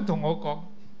咁樣同我講，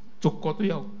逐個都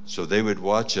有。 So they would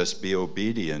watch us be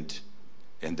obedient,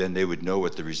 and then they would know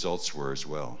what the results were as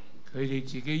well. 佢哋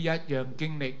自己一樣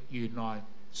經歷，原來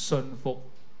信服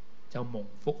就蒙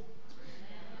福。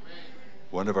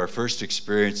 One of our first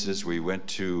experiences, we went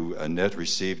to Anet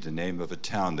received the name of a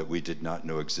town that we did not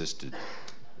know existed.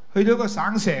 去到一個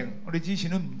省城，我哋之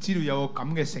前都唔知道有個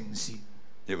咁嘅城市。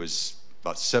 It was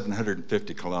about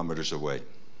 750 kilometers away.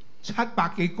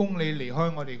 700幾公里離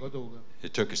開我哋嗰度嘅，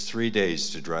 It took us 3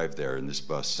 days to drive there in this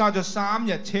bus. 揸咗3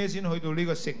日車先去到呢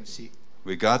個城市。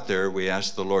 We got there, we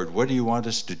asked the Lord, what do you want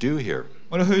us to do here?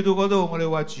 我哋去到嗰度，我哋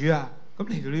話主啊，咁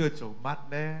嚟到呢度做乜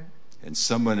呢？ And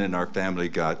someone in our family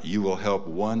got, you will help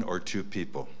 1 or 2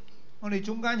 people. 我哋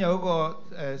中間有一個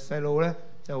細路咧，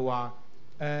就話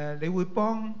你會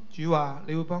幫主話，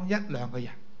你會幫1、2個人。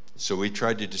 So we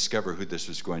tried to discover who this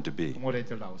was going to be. 我哋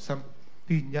就留心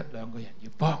邊1、2個人要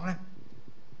幫呢？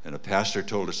 And a pastor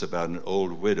told us about an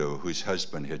old widow whose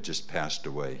husband had just passed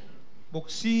away. 牧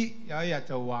師有一日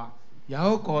就話，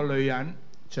有一個女人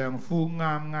丈夫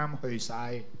啱啱去世，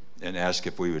 And asked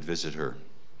if we would visit her.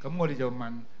 咁我哋就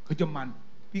問，佢就問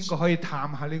邊個可以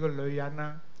探下呢個女人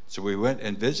啊？ So we went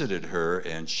and visited her,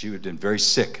 and she had been very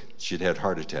sick. She'd had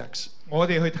heart attacks. 我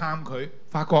哋去探佢，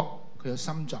發覺佢有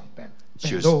心臟病， She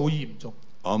病 was 都好嚴重，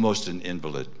 almost an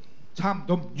invalid. 差唔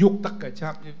多唔喐得嘅，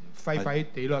差廢廢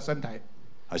地咯身體。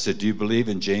 I said, do you believe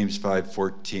in James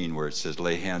 5:14 where it says,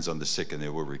 lay hands on the sick and they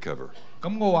will recover?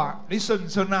 咁我話你信唔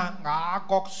信啊？雅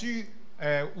各書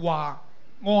話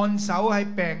按手喺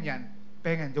病人，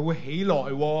病人就會起來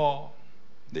喎。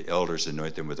 The elders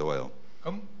anoint them with oil.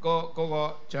 咁嗰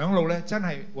個長老咧，真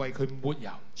係為佢抹油。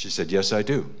 She said, yes, I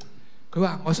do. 佢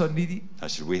話我信呢啲。 I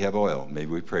said, we have oil. Maybe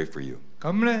we pray for you.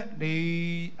 咁咧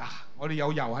你我哋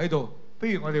有油喺度，不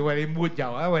如我哋為你抹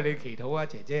油啊，為你祈禱啊，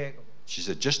姐姐。 She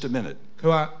said, just a minute. 佢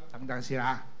話等等先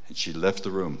啊。 And she left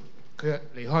the room 佢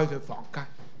離開佢房間，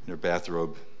 in her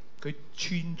bathrobe, 佢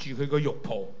穿住佢個浴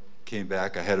袍。 came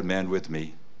back. I had a man with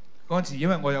me, 嗰陣時因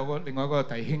為我有另外一個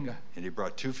弟兄嘅， and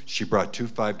she brought 2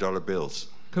 $5 bills.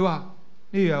 佢話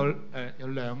呢度有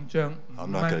2張5 I'm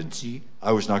not 蚊 going 紙，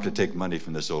 I was not going to take money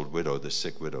from this old widow, this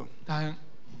sick widow. 但係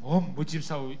我唔會接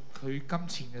受佢金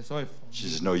錢嘅所謂奉 She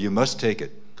獻。 says, no, you must take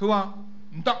it. 佢話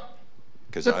唔得，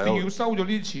一 Because 定要收咗呢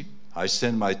啲錢。 I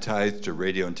send my tithe to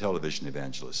radio and television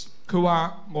evangelists. 佢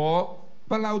話我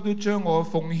不嬲都將我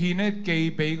奉獻咧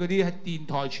寄俾嗰啲喺電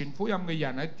台傳福音嘅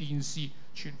人，喺電視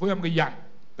傳福音嘅人。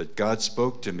 But God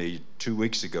spoke to me 2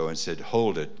 weeks ago and said,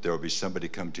 hold it, there will be somebody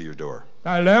come to your door.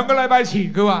 但係2個禮拜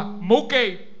前佢話唔好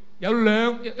寄，有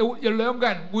兩個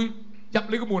人會入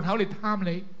你個門口嚟探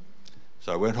你。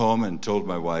 So I went home and told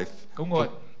my wife, 咁我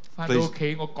翻到屋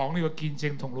企，我講呢個見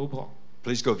證同老婆。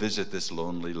Please go visit this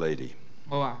lonely lady.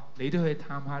 我話你都去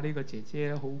探下呢個姐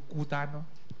姐，好孤單咯。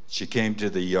She came to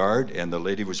the yard, and the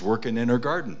lady was working in her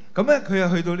garden. 咁咧，佢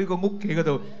又去到呢個屋企嗰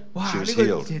度，哇！呢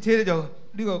個姐姐咧就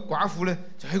呢個寡婦咧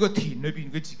就喺個田裏邊，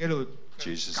佢自己喺度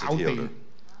搞地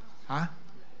嚇。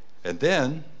And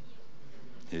then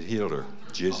it healed her.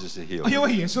 Jesus had healed her. 因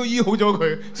為耶穌醫好咗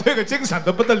佢，所以佢精神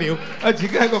到不得了，自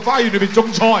己喺個花園裏邊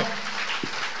種菜。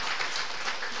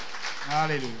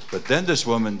But then this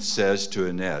woman says to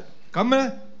Anet. 咁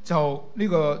咧就呢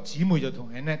個姊妹就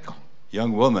同 Anet 講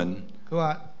 ，Young woman. 佢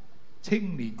話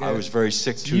青年嘅 I was very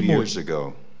sick 2 years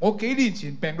ago. 我幾年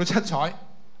前病到七彩。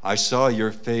I saw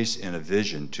your face in a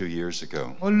vision 2 years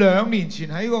ago. 我2年前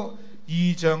喺個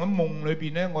異象嘅夢裏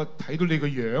邊咧，我睇到你個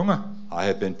樣啊。I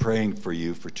have been praying for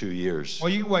you for 2 years. 我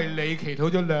已經為你祈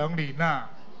禱咗2年啦。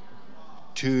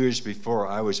2 years before,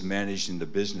 I was managing the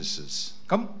businesses.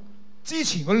 咁之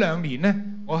前嗰2年咧，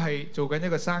我係做緊一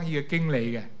個生意嘅經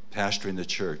理嘅。Pastoring the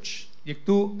church. 亦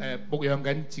都牧養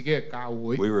緊自己嘅教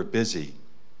會。We were busy.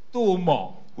 都好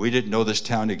忙。We didn't know this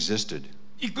town existed.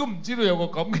 亦都唔知道有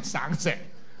個咁嘅省城。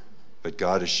But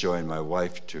God is showing my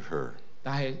wife to her.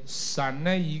 但係神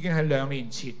咧已經喺2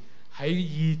年前喺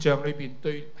異象裏邊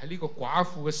對喺呢個寡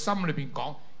婦嘅心裏邊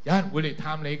講，有人會嚟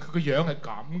探你，佢個樣係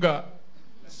咁噶。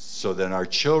So then our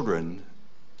children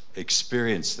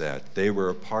experienced that. They were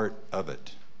a part of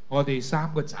it. 我哋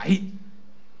3個仔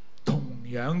同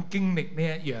樣經歷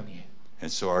呢一樣嘢。And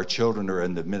so our children are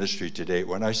in the ministry today.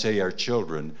 When I say our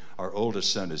children, our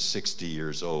oldest son is 60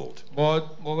 years old.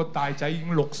 我個大仔已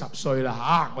經60歲啦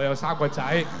嚇，我有3個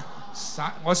仔，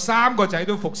我3個仔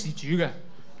都服侍主嘅。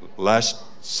Last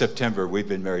September, we've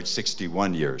been married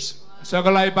 61 years. 上個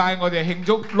禮拜我哋慶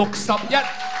祝61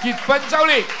結婚週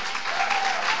年。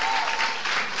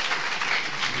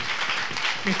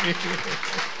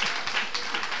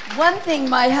One thing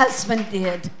my husband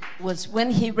did was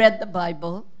when he read the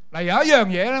Bible. 嗱，有一樣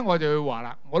嘢咧，我就會話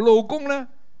啦，我老公咧，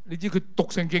你知佢讀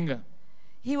聖經嘅。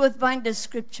He would find a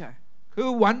scripture. 佢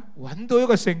會揾到一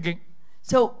個聖經。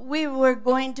So we were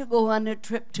going to go on a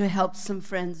trip to help some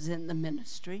friends in the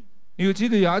ministry. 你要知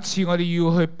道有一次我哋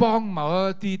要去幫某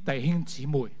一啲弟兄姊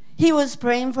妹。He was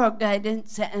praying for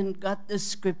guidance and got the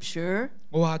scripture.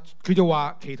 佢就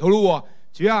話祈禱咯，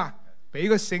主啊，俾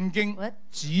個聖經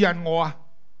指引我啊。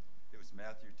It was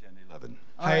Matthew 10:11.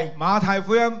 係馬太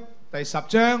福音第10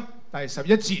章第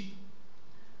11節。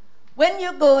When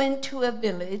you go into a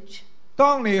village,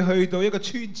 當你去到一個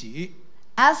村子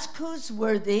ask who's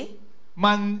worthy,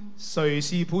 問誰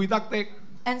是配得的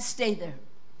and stay there.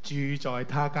 住在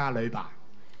他家裏吧。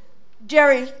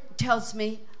 Jerry tells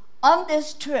me, on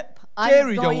this trip,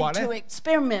 I'm going to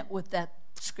experiment with that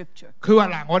scripture. 佢話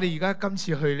嗱，我哋而家今次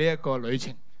去呢一個旅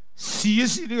程，試一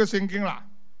試呢個聖經啦。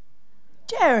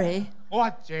 Jerry, 我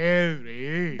話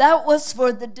Jerry， that was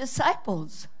for the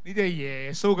disciples. 呢啲係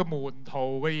耶穌嘅門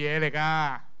徒嘅嘢嚟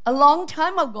㗎。A long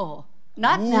time ago,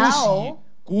 not now.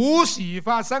 古時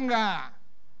發生㗎。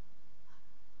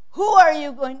Who are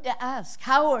you going to ask?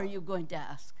 How are you going to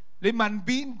ask? 你問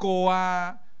邊個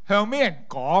啊？向咩人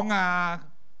講啊？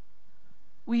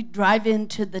 We drive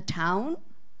into the town.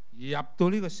 入到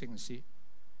呢個城市。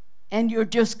And you're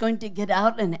just going to get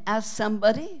out and ask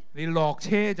somebody? 你落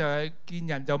車就係見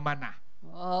人就問啊？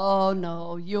 Oh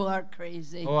no, you are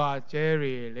crazy. 我話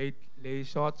Jerry， 你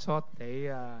short 地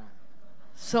啊。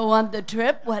 So on the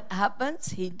trip, what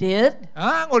happens? He did.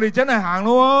 啊，我哋真係行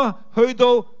咯喎，去到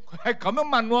佢係咁樣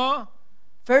問喎。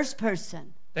First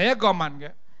person. 第一個問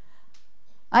嘅。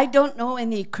I don't know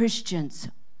any Christians.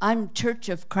 I'm Church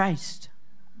of Christ.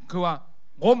 佢話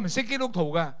我唔識基督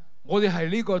徒㗎，我哋係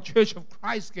呢個 Church of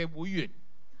Christ 嘅會員。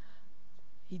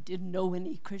He didn't know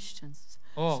any Christians.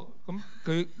 哦，咁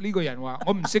佢呢個人話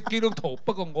我唔識基督徒，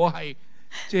不過我係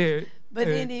即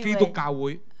係基督教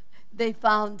會。They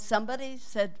found somebody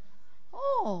said,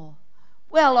 "Oh,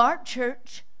 well, our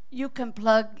church, you can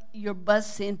plug your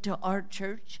bus into our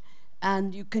church,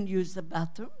 and you can use the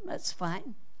bathroom. That's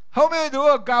fine." 後尾去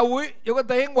到一個教會，有個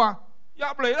弟兄話入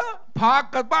嚟啦，泊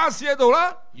架巴士喺度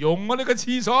啦，用我哋嘅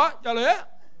廁所入嚟啊。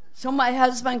So my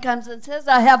husband comes and says,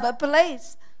 "I have a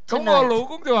place." 咁我老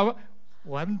公就話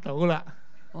揾到啦。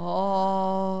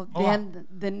Oh, then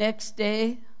the next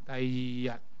day. 第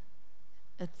二日。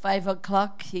At 5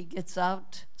 o'clock, he gets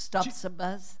out, stops the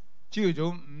bus. 朝早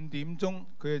5點鐘，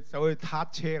佢就走去撻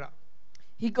車啦。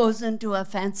He goes into a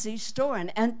fancy store, an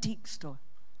antique store.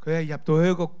 佢係入到去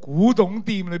一個古董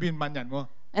店裏邊問人喎。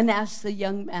And asks the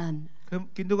young man. 佢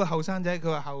見到個後生仔，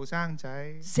佢話後生仔。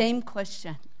Same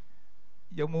question.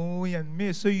 有冇人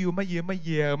咩需要乜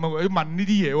嘢啊咁啊？佢問呢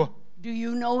啲嘢喎。Do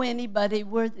you know anybody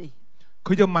worthy?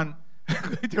 佢就問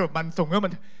佢就問同一個問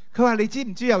題，佢話：你知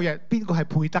唔知有人邊個係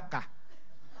配得㗎？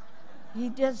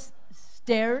 He just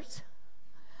stares.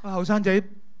 個後生仔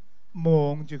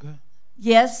望住佢。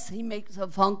 Yes, he makes a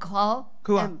phone call.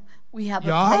 And we have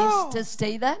a place to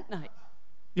stay that night.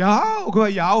 有，佢話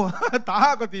有，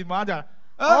打個電話就安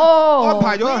Oh,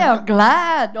 排 we 咗。 are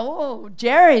glad. Oh,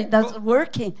 Jerry, that's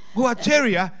working. 我話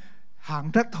Jerry 啊，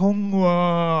行得通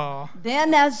喎。 Then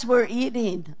as we're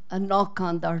eating, a knock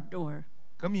on our door.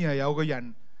 咁然後有個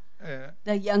人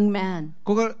The young man.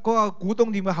 嗰個古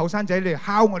董店嘅後生仔嚟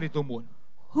敲我哋道門。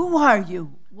 Who are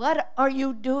you? What are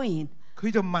you doing?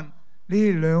 佢就問你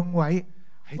哋兩位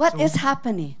係 What is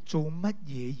happening? 做乜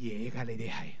嘢嘢㗎？你哋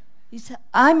係？ He said,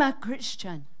 I'm a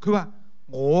Christian. 佢話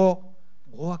我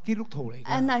係基督徒嚟㗎。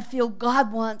 And I feel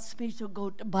God wants me to go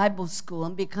to Bible school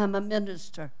and become a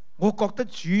minister. 我覺得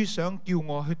主想叫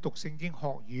我去讀聖經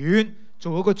學院，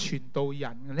做一個傳道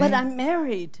人嘅 But 咧。 I'm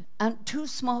married and 2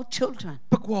 small children.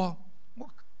 不過我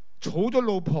娶咗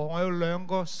老婆，我有2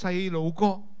個細佬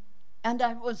哥， And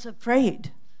I was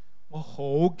afraid. 我好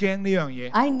驚呢樣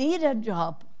嘢。 I need a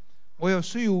job. 我又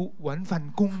需要揾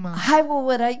份工嘛。 How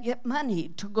would I get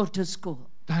money to go to school?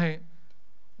 但係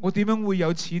我點樣會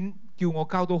有錢叫我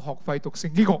交到學費讀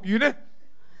聖經學院呢？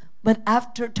 But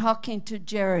after talking to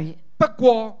Jerry, 不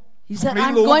過 he said, 同你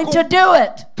I'm 老 going 公 to do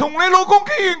it. 同你老公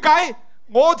傾完偈，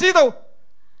我知道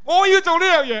我要做呢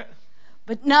樣嘢。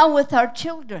 But now with our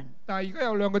children, 但係而家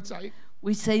有2個仔，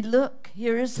 we say, look,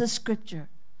 here is the scripture.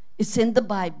 It's in the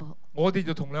Bible. 我哋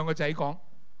就同2個仔講：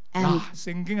 And, 嗱，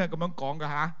聖經係咁樣講㗎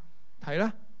吓，睇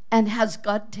啦。 and has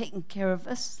God taken care of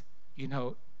us? 然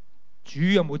後主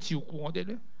有冇照顧我哋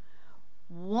呢？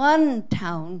 One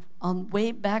town on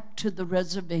way back to the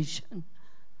reservation.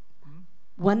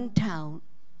 One town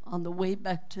on the way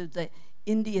back to the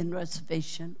Indian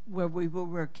reservation where we were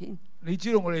working. 你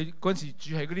知道我哋嗰陣時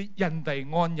住喺嗰啲印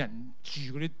第安人住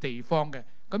嗰啲地方嘅，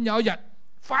咁有一日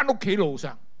翻屋企路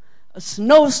上， A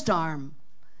snowstorm.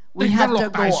 We Tingnan had to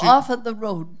lock go tayo, off of the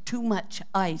road. Too much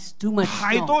ice, too much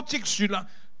太 snow. 多積雪啦，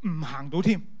唔行到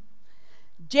添。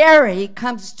 Jerry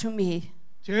comes to me.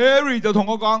 Jerry 就同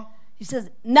我講， He says,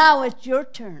 now it's your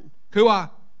turn. 佢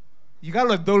話：而家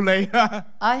輪到你啦，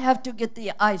 I have to get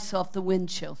the ice off the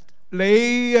windshield.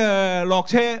 你落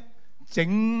車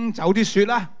整走啲雪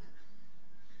啦。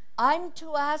 I'm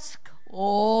to ask,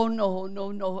 oh, no,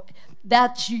 no, no.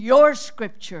 That's your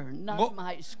scripture, not 我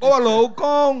my 我話 scripture. 老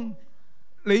公，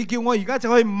你叫我而家就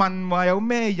可以問話有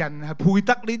咩人係配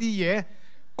得呢啲嘢？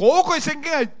嗰句聖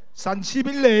經係神賜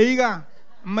俾你㗎，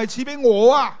唔係賜俾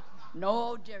我啊！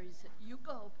 No, Jerry said, you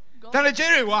go. Go. 但係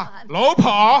Jerry 話：老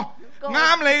婆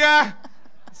啱你㗎，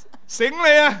醒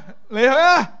你啊，你去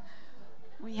啊！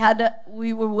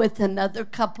 We were with another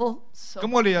couple, so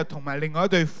咁我哋又同埋另外一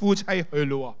對夫妻去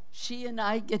咯 she and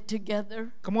I get together.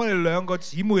 喎。咁我哋2個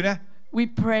姊妹咧， We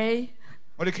pray.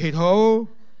 我哋祈禱。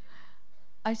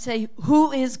 I say,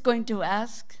 who is going to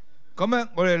ask? 咁樣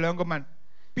我哋2個問，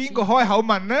邊個開口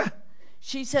問咧？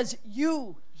 She says,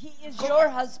 you. He is your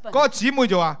嗰 husband. 個姊妹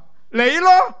就話：你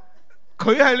咯，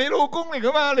佢係你老公嚟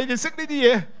㗎嘛，你哋識呢啲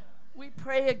嘢。 We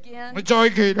pray again. 我再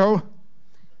祈禱，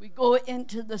 We go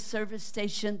into the service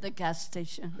station, the gas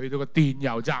station. 去到個電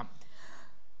油站，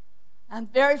 And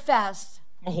very fast.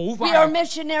 我好 We are 快。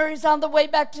 missionaries on the way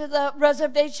back to the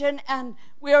reservation, and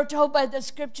we are told by the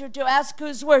scripture to ask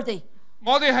who's worthy.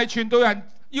 我哋係傳道人，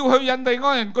要去印第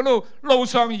安人嗰度，路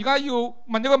上而家要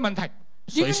問一個問題：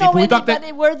 Do you 誰是 know 配得的？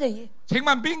 anybody worthy? 請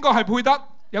問邊個係配得？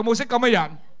有冇識咁嘅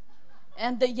人？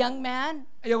 And the young man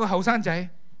有個後生仔，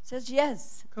 says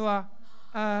yes. 佢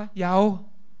話：有。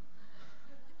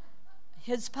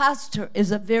 His pastor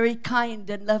is a very kind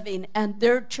and loving, and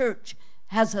their church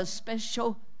has a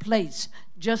special place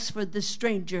just for the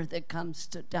stranger that comes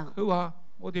to town. 佢話：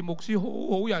我哋牧師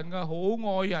好好人㗎，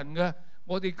好愛人㗎。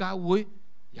我哋教會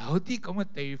有啲咁嘅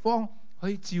地方可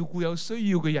以照顧有需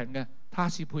要嘅人嘅，他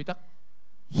是配得。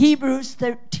 Hebrews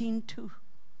 13:2.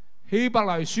 希伯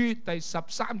來書第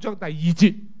13章第2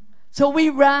節， So we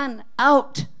ran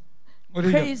out 我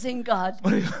哋 praising God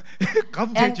我哋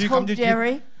感謝 and 主，感 told 謝主。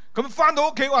 Jerry, 咁翻到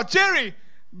屋企話 Jerry，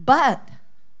 but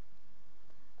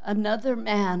another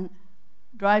man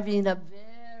driving a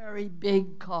very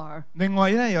big car 另外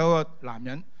咧有個男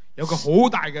人有個好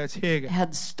大嘅車嘅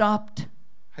had stopped,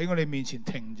 喺我哋面前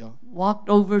停咗。 walked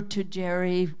over to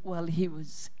Jerry while he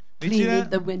was Did you cleaning know-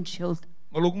 the windshield.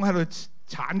 我老公喺度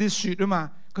鏟啲雪啊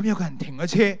嘛，咁有個人停咗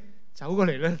車走過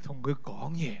嚟咧，同佢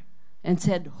講嘢。 And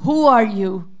said, who are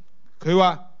you? 佢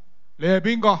話：你係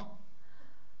邊個？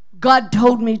 God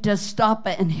told me to stop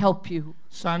and help you.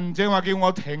 神正話叫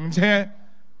我停車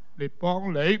嚟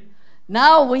幫你。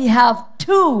 Now we have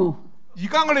 2. 而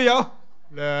家我哋有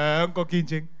兩個見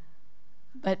證。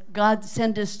 But God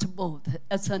sent us to both.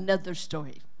 That's another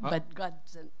story. But God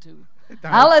sent to.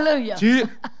 但係 Hallelujah. 主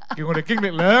叫我哋經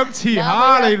歷兩次， Now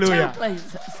哈 we 利 have 路 two 亞。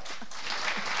 places.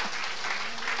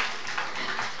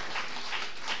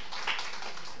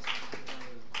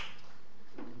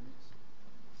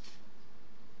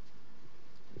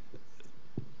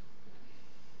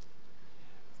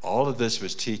 All of this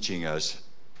was teaching us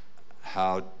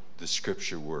how the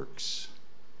scripture works.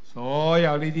 所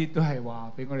有呢啲都係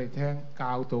話俾我哋聽，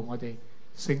教導我哋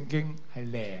聖經係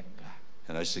靈㗎。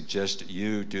 And I suggest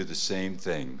you do the same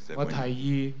thing. That 我提 when,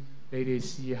 議你哋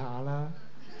試下啦，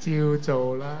照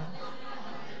做啦。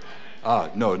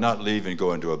 no, not leave and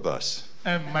go into a bus.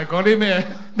 唔係講啲咩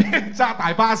揸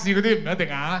大巴士嗰啲唔一定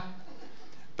啊。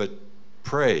 But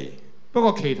pray, 不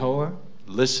過祈禱啊，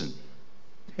 listen,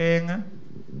 聽啊。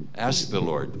 ask the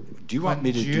Lord, do you want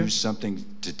me to do something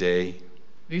today?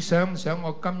 你想唔想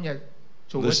我今日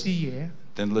做一啲嘢？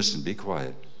 Then listen, be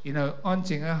quiet. 然後安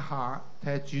靜一下，睇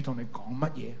下主同你講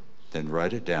乜嘢， Then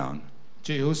write it down.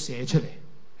 最好寫出嚟，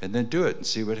 And then do it and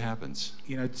see what happens.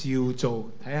 然後照做，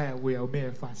睇下會有咩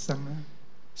發生啦。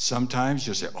 Sometimes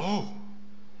you'll say, oh,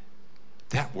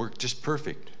 that worked just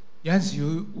perfect. 有陣時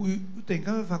會突然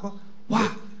間會發覺，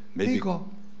哇！ Maybe- 呢個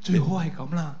最好係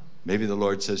咁啦。 Maybe the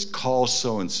Lord says, call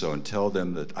so-and-so and tell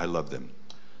them that I love them.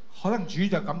 可能主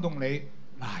就感動你，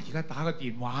嗱，而家打個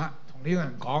電話同呢個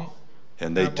人講，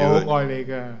 And they 我 do 好 it. 愛你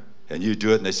嘅。 And you do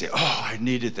it and they say, oh, I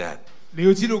needed that. 你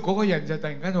要知道嗰個人就突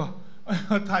然間就話：哎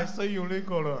呀，太需要呢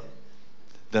個啦。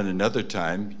 Then another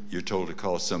time, you're told to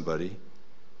call somebody.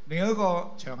 另一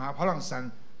個場合，可能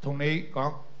神同你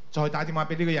講，再打電話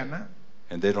俾呢個人啦。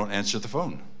 And they don't answer the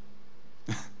phone.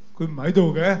 佢唔喺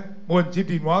度嘅，冇人接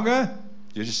電話嘅。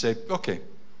 You just say, okay,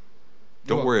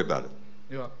 don't worry about it.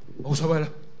 你話冇所謂啦，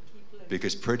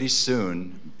 Because pretty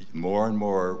soon, more and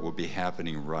more will be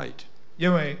happening right.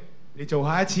 因為你做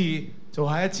下一次，做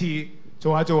下一次，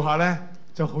做下咧，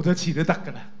就好多次都得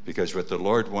㗎啦。 Because what the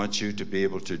Lord wants you to be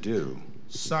able to do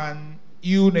神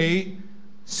要你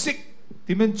識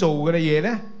點樣做嘅嘢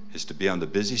咧， is to be on the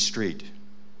busy street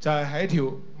就係喺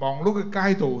條忙碌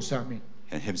嘅街道上面，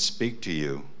 and Him speak to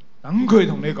you. 等佢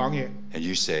同你講嘢。 And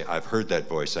you say, I've heard that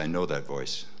voice, I know that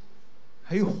voice.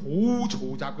 喺好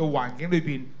嘈雜嘅環境裏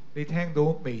邊，你聽到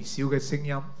微小嘅聲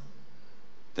音，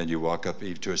 Then you walk up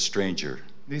even to a stranger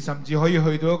你甚至可以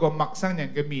去到一個陌生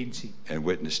人嘅面前， and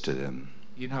witness to them.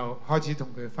 然後開始同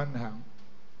佢分享。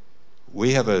 We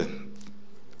have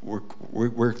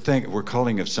we're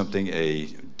calling of something a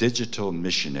digital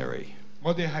missionary.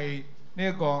 我哋係呢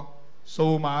一個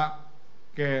數碼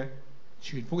嘅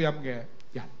傳福音嘅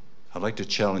人。 I'd like to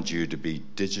challenge you to be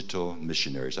digital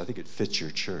missionaries. I think it fits your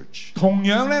church. 同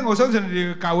樣咧，我相信你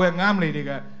哋嘅教會係啱你哋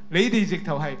嘅，你哋直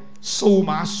頭係數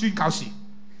碼宣教士。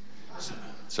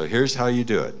 So here's how you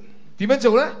do it. 點樣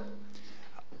做咧？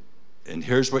 And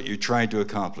here's what you're trying to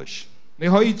accomplish. 你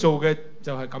可以做嘅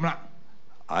就係咁啦。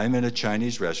 I'm in a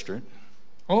Chinese restaurant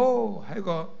哦，喺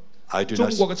個 I do 中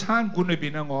not 國嘅餐館裏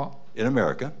邊啊，我 in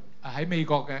America. 喺美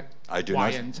國嘅 I do 華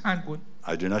not 人餐館，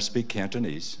 I do not speak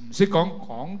Cantonese. 唔識講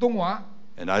廣東話，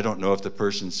 And I don't know if the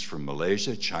person's from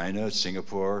Malaysia, China,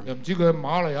 Singapore. 又唔知佢係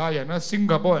馬來亞人啦、新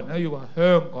加坡人啦，要話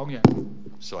香港人。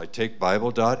 So I take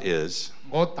Bible.is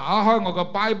我打開我個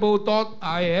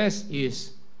Bible.is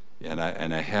and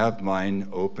I have mine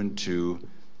open to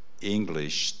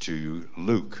English to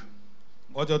Luke.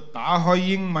 我就打開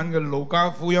英文嘅路加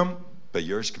福音， But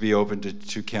yours could be open to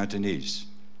Cantonese,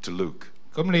 to Luke.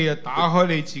 咁你就打開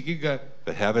你自己嘅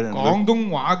But have it in Luke. 廣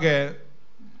東話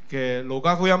嘅路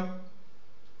加福音。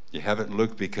 You have it in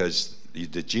Luke because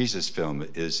the Jesus film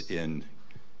is in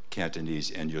Cantonese,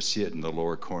 and you'll see it in the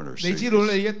lower corner. 你知道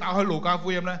你一打開路加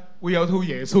福音咧，會有套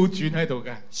耶穌傳喺度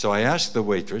嘅。 So I asked the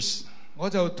waitress, 我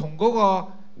就同嗰個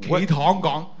企堂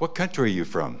講： what country are you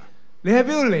from? 你喺邊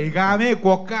度嚟㗎？咩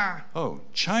國家？ Oh,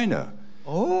 China.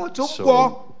 哦，中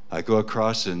國。 So I go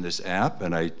across in this app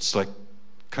and I select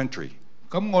country.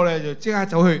 咁我哋就即刻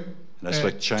走去 And I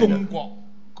select China. 中國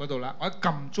嗰度啦，我一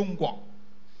撳中國。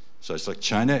 So I select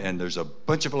China, and there's a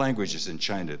bunch of languages in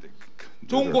China.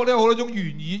 中國咧好多種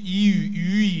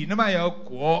語言啊嘛，有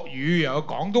國語，又有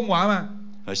廣東話啊嘛。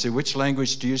 I say, which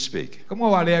language do you speak? 咁我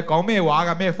話你係講咩話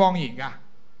㗎？咩方言㗎？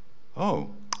 Oh,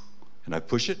 and I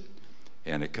push it,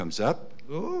 and it comes up,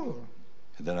 哦，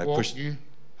 and then I 國 push 語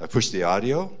the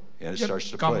audio, and it 一 starts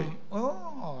to 撳 play.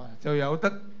 哦，就有得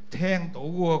聽到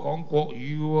嘅喎，講國語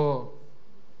嘅喎。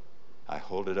 I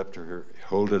hold it up to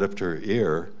her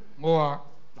ear. 我話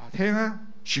嗱聽啊，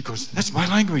 She goes, that's my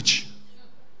language.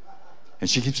 And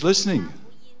she keeps listening,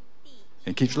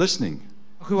 and keeps listening.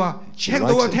 佢話 She 聽到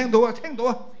啊， likes it. 聽到啊，聽到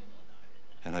啊。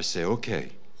And I say, okay,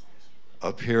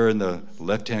 up here in the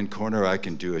left-hand corner, I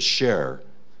can do a share.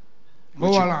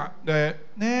 我話嗱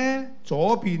咧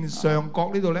左邊上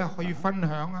角呢度咧可以分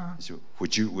享啊。 So,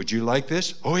 would you like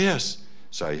this? Oh yes.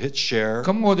 So I hit share.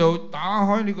 咁我就打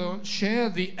開呢個 Share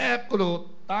the App 嗰度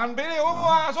彈俾你好唔好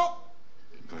啊，阿叔？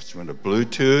 Just want a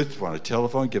Bluetooth, want a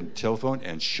telephone, give them a telephone,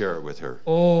 and share it with her.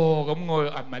 哦，咁我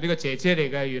唔係呢個姐姐嚟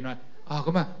嘅，原來啊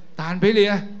咁啊彈俾你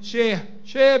啊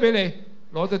share 俾你，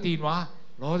攞咗電話，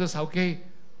攞咗手機，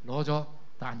攞咗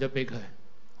彈咗俾佢。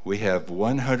 We have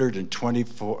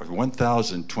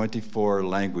 1,024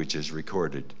 languages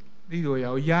recorded. 呢度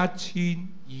有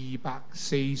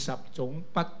1240種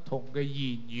不同嘅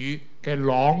言語嘅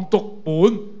朗讀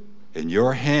本 In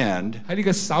your hand, 喺你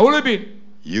嘅手裏邊。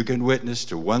 you can witness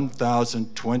to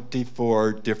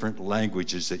 1,024 different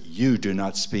languages that you do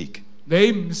not speak.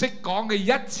 你唔識講嘅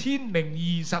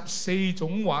1024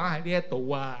種話喺呢一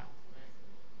度啊！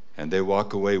 And they walk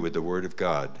away with the Word of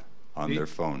God on their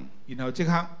phone. 然後即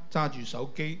刻揸住手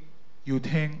機，要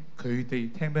聽佢哋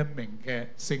聽得明嘅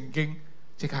聖經，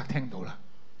即刻聽到啦。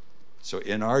 So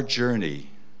in our journey,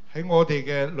 喺我哋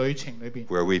嘅旅程裏邊，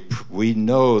 where we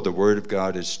know the Word of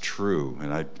God is true,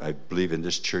 and I believe in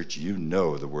this church you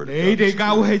know the Word of 你 God 哋 is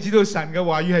教 true. 會係知道神嘅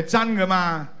話語係真噶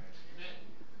嘛？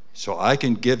 So I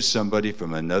can give somebody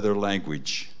from another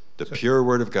language the pure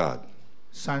Word of God.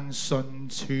 神純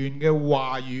全嘅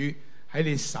話語喺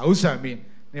你手上面，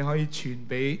你可以傳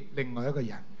俾另外一個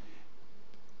人。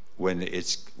 When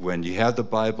you have the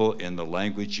Bible in the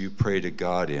language you pray to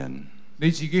God in, 你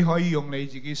自己可以用你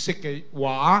自己識嘅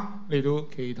話嚟到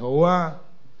祈禱啊！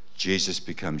 Jesus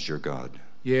becomes your God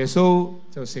耶穌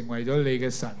就成為咗你嘅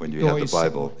神， when 亦 you 都 have 可以 the 成為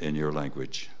Bible in your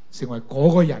language. 成為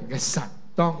嗰個人嘅神。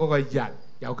當嗰個人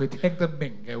有佢聽得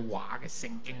明嘅話嘅聖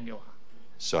經嘅話，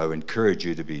 So I would encourage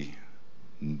you to be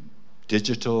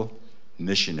digital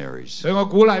missionaries. 所以我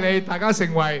鼓勵你大家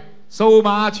成為數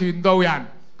碼傳道人。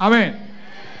阿們。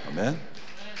 Amen?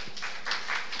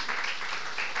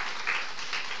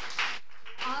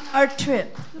 On our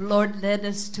trip, the Lord led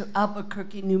us to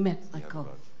Albuquerque, New Mexico.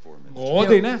 我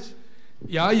哋呢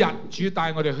有一日主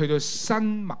帶我哋去到新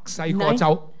墨西哥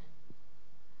州。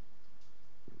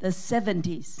 The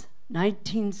 70s,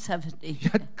 1970.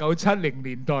 1970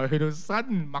年代去到新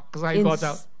墨西 In 哥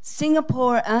州，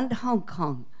 Singapore and Hong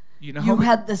Kong, 然後 you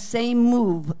had the same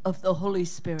move of the Holy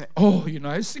Spirit. 哦，原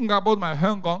來喺新加坡同埋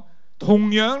香港，同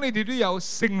樣你哋都有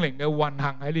聖靈嘅運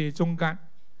行喺你哋中間。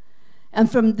 And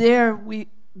from there,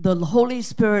 the Holy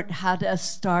Spirit had us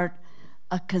start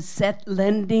a cassette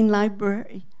lending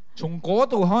library. 從嗰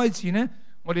度開始呢，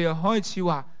我哋又開始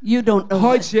話 You don't know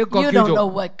開始一個 you 叫 don't know 做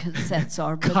what cassettes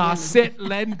are. but cassette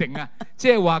lending 啊，即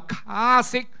係話卡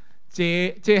式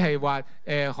借，即係話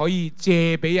可以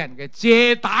借俾人嘅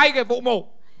借帶嘅服務。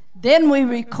 Then we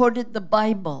recorded the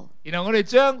Bible 然後我哋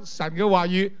將神嘅話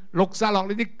語錄晒落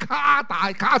呢啲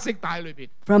卡式帶裏邊，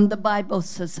 from the Bible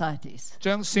societies.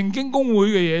 將聖經公會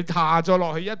嘅嘢下咗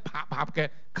落去一沓沓嘅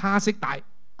卡式帶。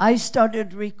 I started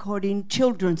recording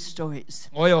children's stories.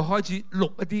 我又開始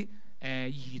錄一啲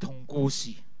兒童故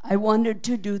事。 I wanted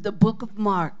to do the book of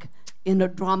Mark in a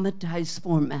dramatized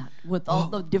format with all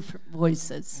the different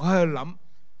voices. 我喺度諗，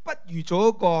不如做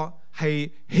一個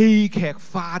係戲劇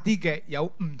化啲嘅，有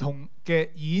唔同嘅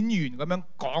演員咁樣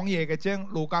講嘢嘅，將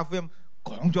路加福音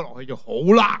講咗落去就好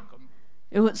啦。咁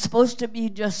It was supposed to be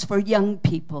just for young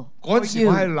people. 嗰 For 陣時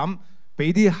我喺 you. 度諗，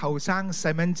俾啲後生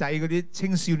細蚊仔嗰啲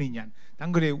青少年人，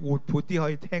等佢哋活潑啲，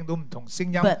可以聽到唔同聲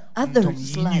音、 But 唔同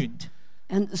others 演員。 liked.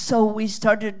 And so we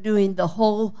started doing the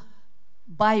whole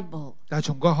Bible 但係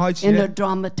從嗰開始 in a 咧，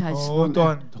 dramatized 好多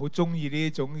format. 人好中意呢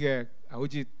種嘅，好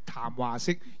似談話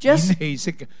式、 Just- 演戲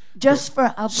式嘅， Just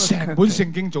for 成本 Albuquerque.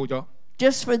 聖經做咗。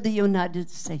 Just for the United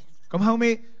States. 咁後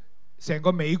尾成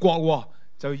個美國喎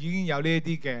就已經有呢一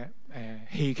啲嘅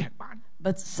戲劇版。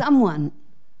 But someone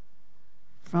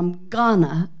from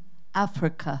Ghana,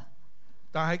 Africa,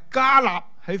 但係加納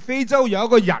喺非洲有一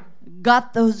個人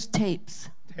got those tapes.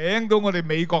 聽到我哋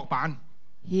美國版，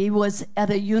 He was at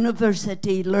a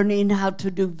university learning how to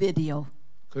do video.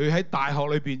 佢喺大學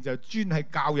裏邊就專係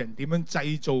教人點樣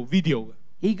製造 video 嘅。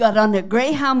 He got on a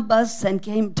Greyhound bus and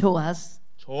came to us.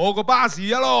 坐個巴士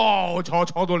一路坐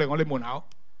到嚟我哋門口。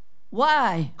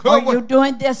 Why Come are on. you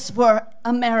doing this for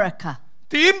America?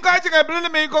 點解淨係俾你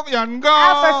美國人㗎？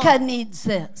 Africa needs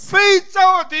this. 非洲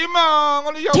啊點啊？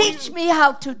我哋有 Teach me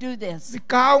how to do this. 你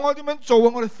教我點樣做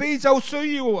啊？我哋非洲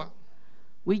需要啊！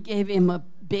 We gave him a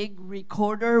big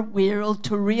recorder, reel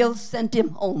to reel, sent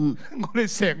him home. 我哋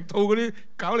成套嗰啲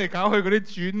搞嚟搞去嗰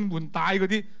啲轉換帶嗰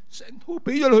啲，成套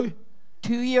俾咗佢。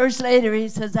 2 years later, he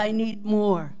says, I need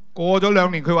more. 過咗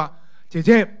2年，佢話姐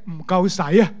姐唔夠使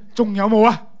啊，仲有冇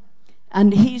啊？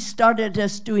 And he started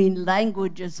us doing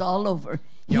languages all over.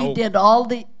 He 由 did all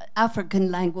the African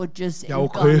languages in 由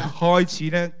佢 Ghana. 開始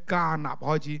咧，加納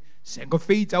開始，成個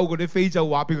非洲嗰啲非洲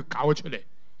話俾佢搞咗出嚟。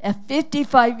 At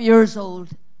 55 years old,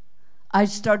 I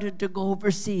started to go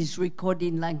overseas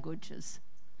recording languages.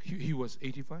 He was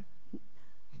 85.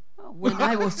 When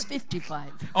I was 55.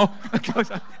 哦，夠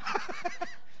晒。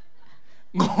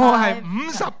我係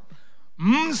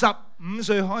55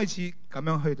歲開始咁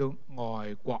樣去到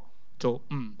外國做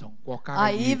唔同國家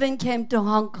I 嘅語言。 even came to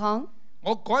Hong Kong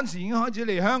我嗰陣時已經開始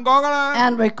嚟香港噶啦。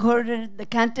 and recorded the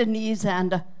Cantonese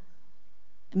and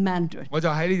Mandarin. 我就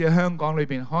喺呢隻香港裏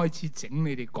邊開始整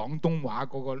你哋廣東話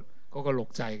嗰個錄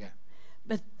製嘅。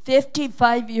 But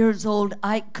 55 years old,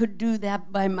 I could do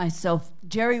that by myself.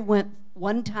 Jerry went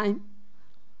one time.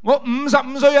 我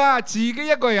55歲啊，自己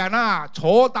一個人啊，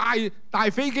坐大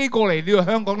飛機過嚟呢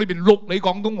個香港呢邊錄你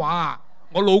廣東話啊。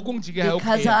我老公自己喺屋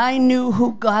Because 企啊， I knew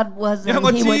who God was 因為 and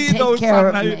我 He would 知道 take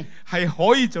care 神 of 係 me.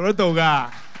 可以做得到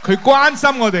噶，佢關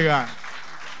心我哋噶。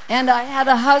 And I had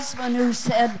a husband who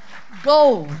said,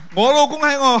 Go. 我老公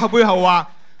喺我背後話：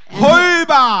去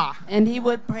吧， And he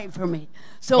would pray for me.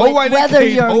 So 我為你 whether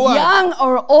祈禱啊。 you're young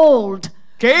or old,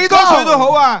 幾多歲都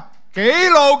好啊，幾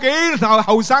老幾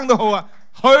後生都好啊，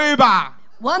去吧。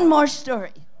 one more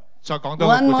story. 再講多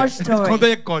個 One 故 more 仔 story. 講多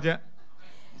一個啫。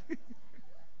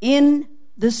 In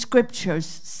the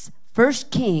scriptures,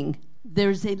 First King,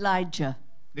 there's Elijah.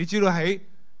 你知道喺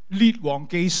列王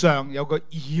記上有個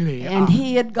以利 And 亞，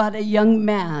 he had got a young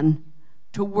man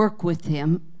to work with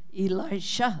him,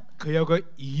 Elisha. 佢有個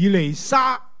以利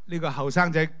沙呢個後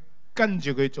生仔跟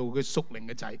住佢做佢屬靈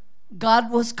嘅仔。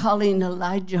 God was calling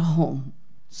Elijah home.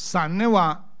 神咧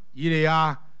話：以利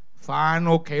亞翻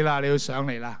屋企啦，你要上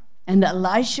嚟啦。 And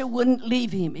Elisha wouldn't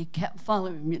leave him. He kept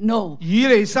following me. No, 以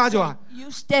利沙就話： you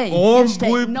stay. 我 You 唔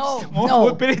stay. 會， No, 我唔 no,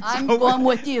 會俾你走 I'm going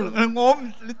with you.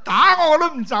 你打我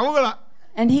都唔走噶啦。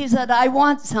 And he said, I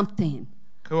want something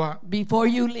佢話： before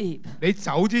you leave. 你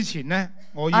走之前咧，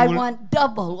我 I 要 want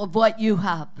double of what you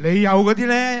have. 你有嗰啲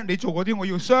咧，你做嗰啲我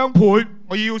要雙倍，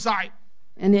我要晒。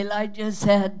 And Elijah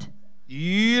said,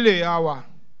 以利亞話：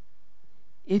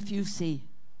 if you see.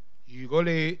 如果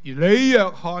你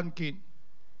若看見，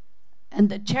 And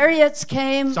the chariots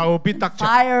came, 就必得着。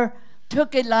 fire took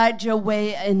Elijah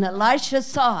away, and Elisha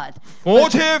saw it. 火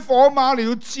車火馬嚟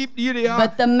要接以利亞。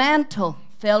 But the mantle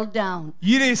fell down.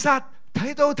 以利沙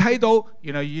睇到，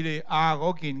然後以利亞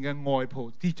嗰件嘅外袍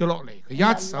跌咗落嚟，佢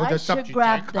一手就執住， Elisha 即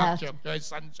grabbed 刻 that 着咗喺身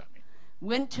上面。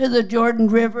 Went to the Jordan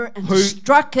River and Who-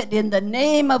 struck it in the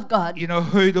name of God. 然後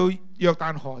去到約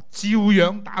旦河，照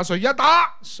樣打水，一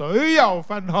打水又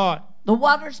分開， The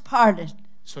waters parted.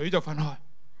 水就分開。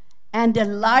 And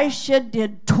Elisha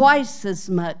did twice as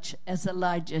much as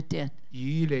Elijah did.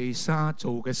 以利沙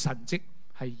做嘅神蹟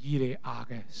係以利亞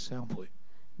嘅雙倍。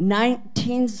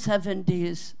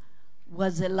 1970s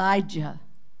was Elijah.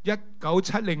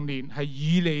 1970年係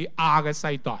以利亞嘅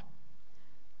世代。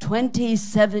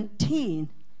 2017,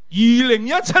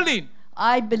 2017年，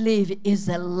 I believe, is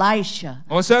Elisha.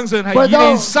 我相信係以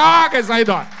利沙嘅世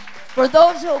代。 For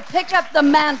those who pick up the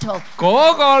mantle,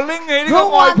 嗰個拎起呢 who 個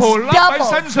外 wants 袍笠喺 double?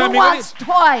 身 Who 上面嗰 wants 啲，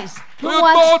 twice? 佢 Who 要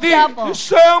多 wants 啲，要 double?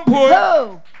 雙倍。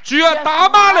 Who? 主啊，打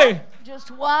孖嚟！ Just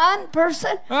one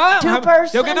person? 啊， Two 有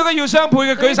幾多 person? 個要雙倍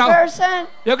嘅舉 Three 手？ person?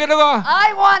 有幾多個？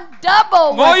 I want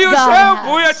double 我 what 要 God 雙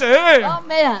倍啊， has. 姐！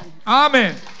 Amen. 阿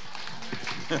門。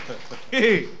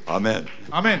嘿 Amen.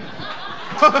 阿門。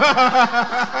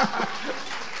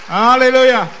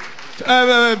Hallelujah.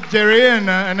 Jerry and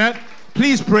Annette,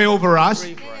 please pray over us.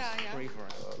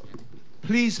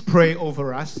 Please pray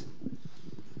over us.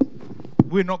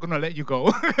 We're not going to let you go.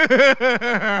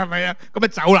 係咪啊？咁咪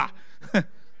走啦。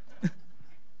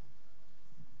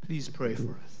Please pray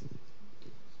for us.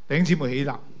 弟兄姊妹起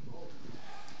立。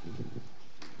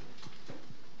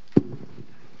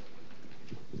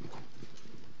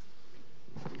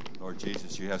Lord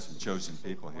Jesus, you have some chosen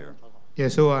people here. 耶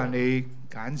穌啊，你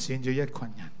揀選咗一群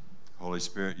人。 Holy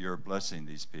Spirit, you're blessing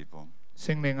these people.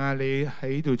 聖靈啊，你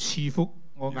喺度賜福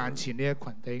我眼前呢一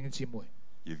群弟兄姊妹。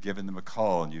 You've given them a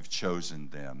call and you've chosen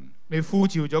them. 你呼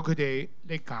召咗佢哋，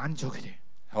你揀咗佢哋。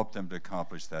 Help them to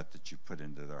accomplish that you put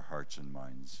into their hearts and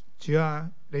minds. 主啊，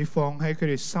你放喺佢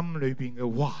哋心裏邊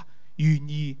嘅話，願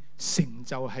意成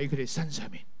就喺佢哋身上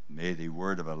面。 May the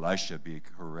word of Elisha be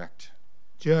correct.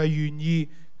 主啊，願意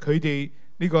佢哋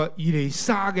呢個以利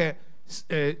沙嘅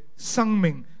生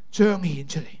命彰顯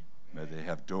出嚟， May they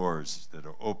have doors that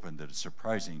are open that are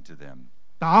surprising to them.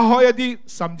 打開一啲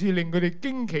甚至令佢哋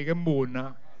驚奇嘅門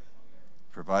啊！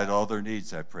 Provide all their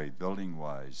needs, I pray, building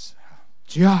wise.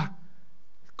 主啊，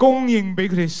供應俾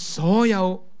佢哋所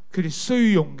有佢哋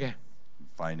需用嘅，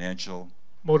 financial,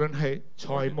 無論係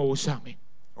財務上面，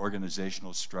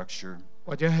 organizational structure,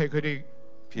 或者係佢哋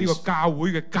呢個教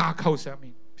會嘅架構上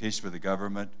面， peace with the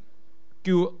government,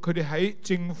 叫佢哋喺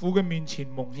政府嘅面前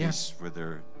蒙恩， peace with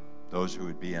those who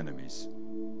would be enemies.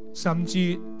 甚至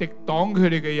敵擋佢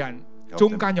哋嘅人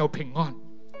中間有平安。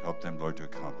 Help them, Lord, to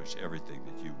accomplish everything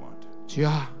that you want. 主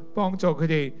啊，幫助佢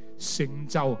哋成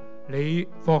就你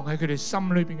放喺佢哋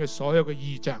心裏邊嘅所有嘅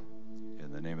異象。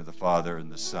 In the name of the Father, and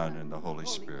the Son, and the Holy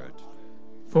Spirit.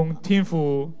 奉天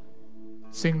父、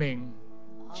聖靈、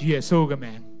主耶穌嘅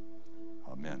名，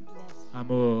 Amen. 阿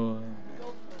門，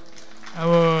阿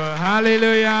門，哈利路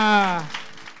亞。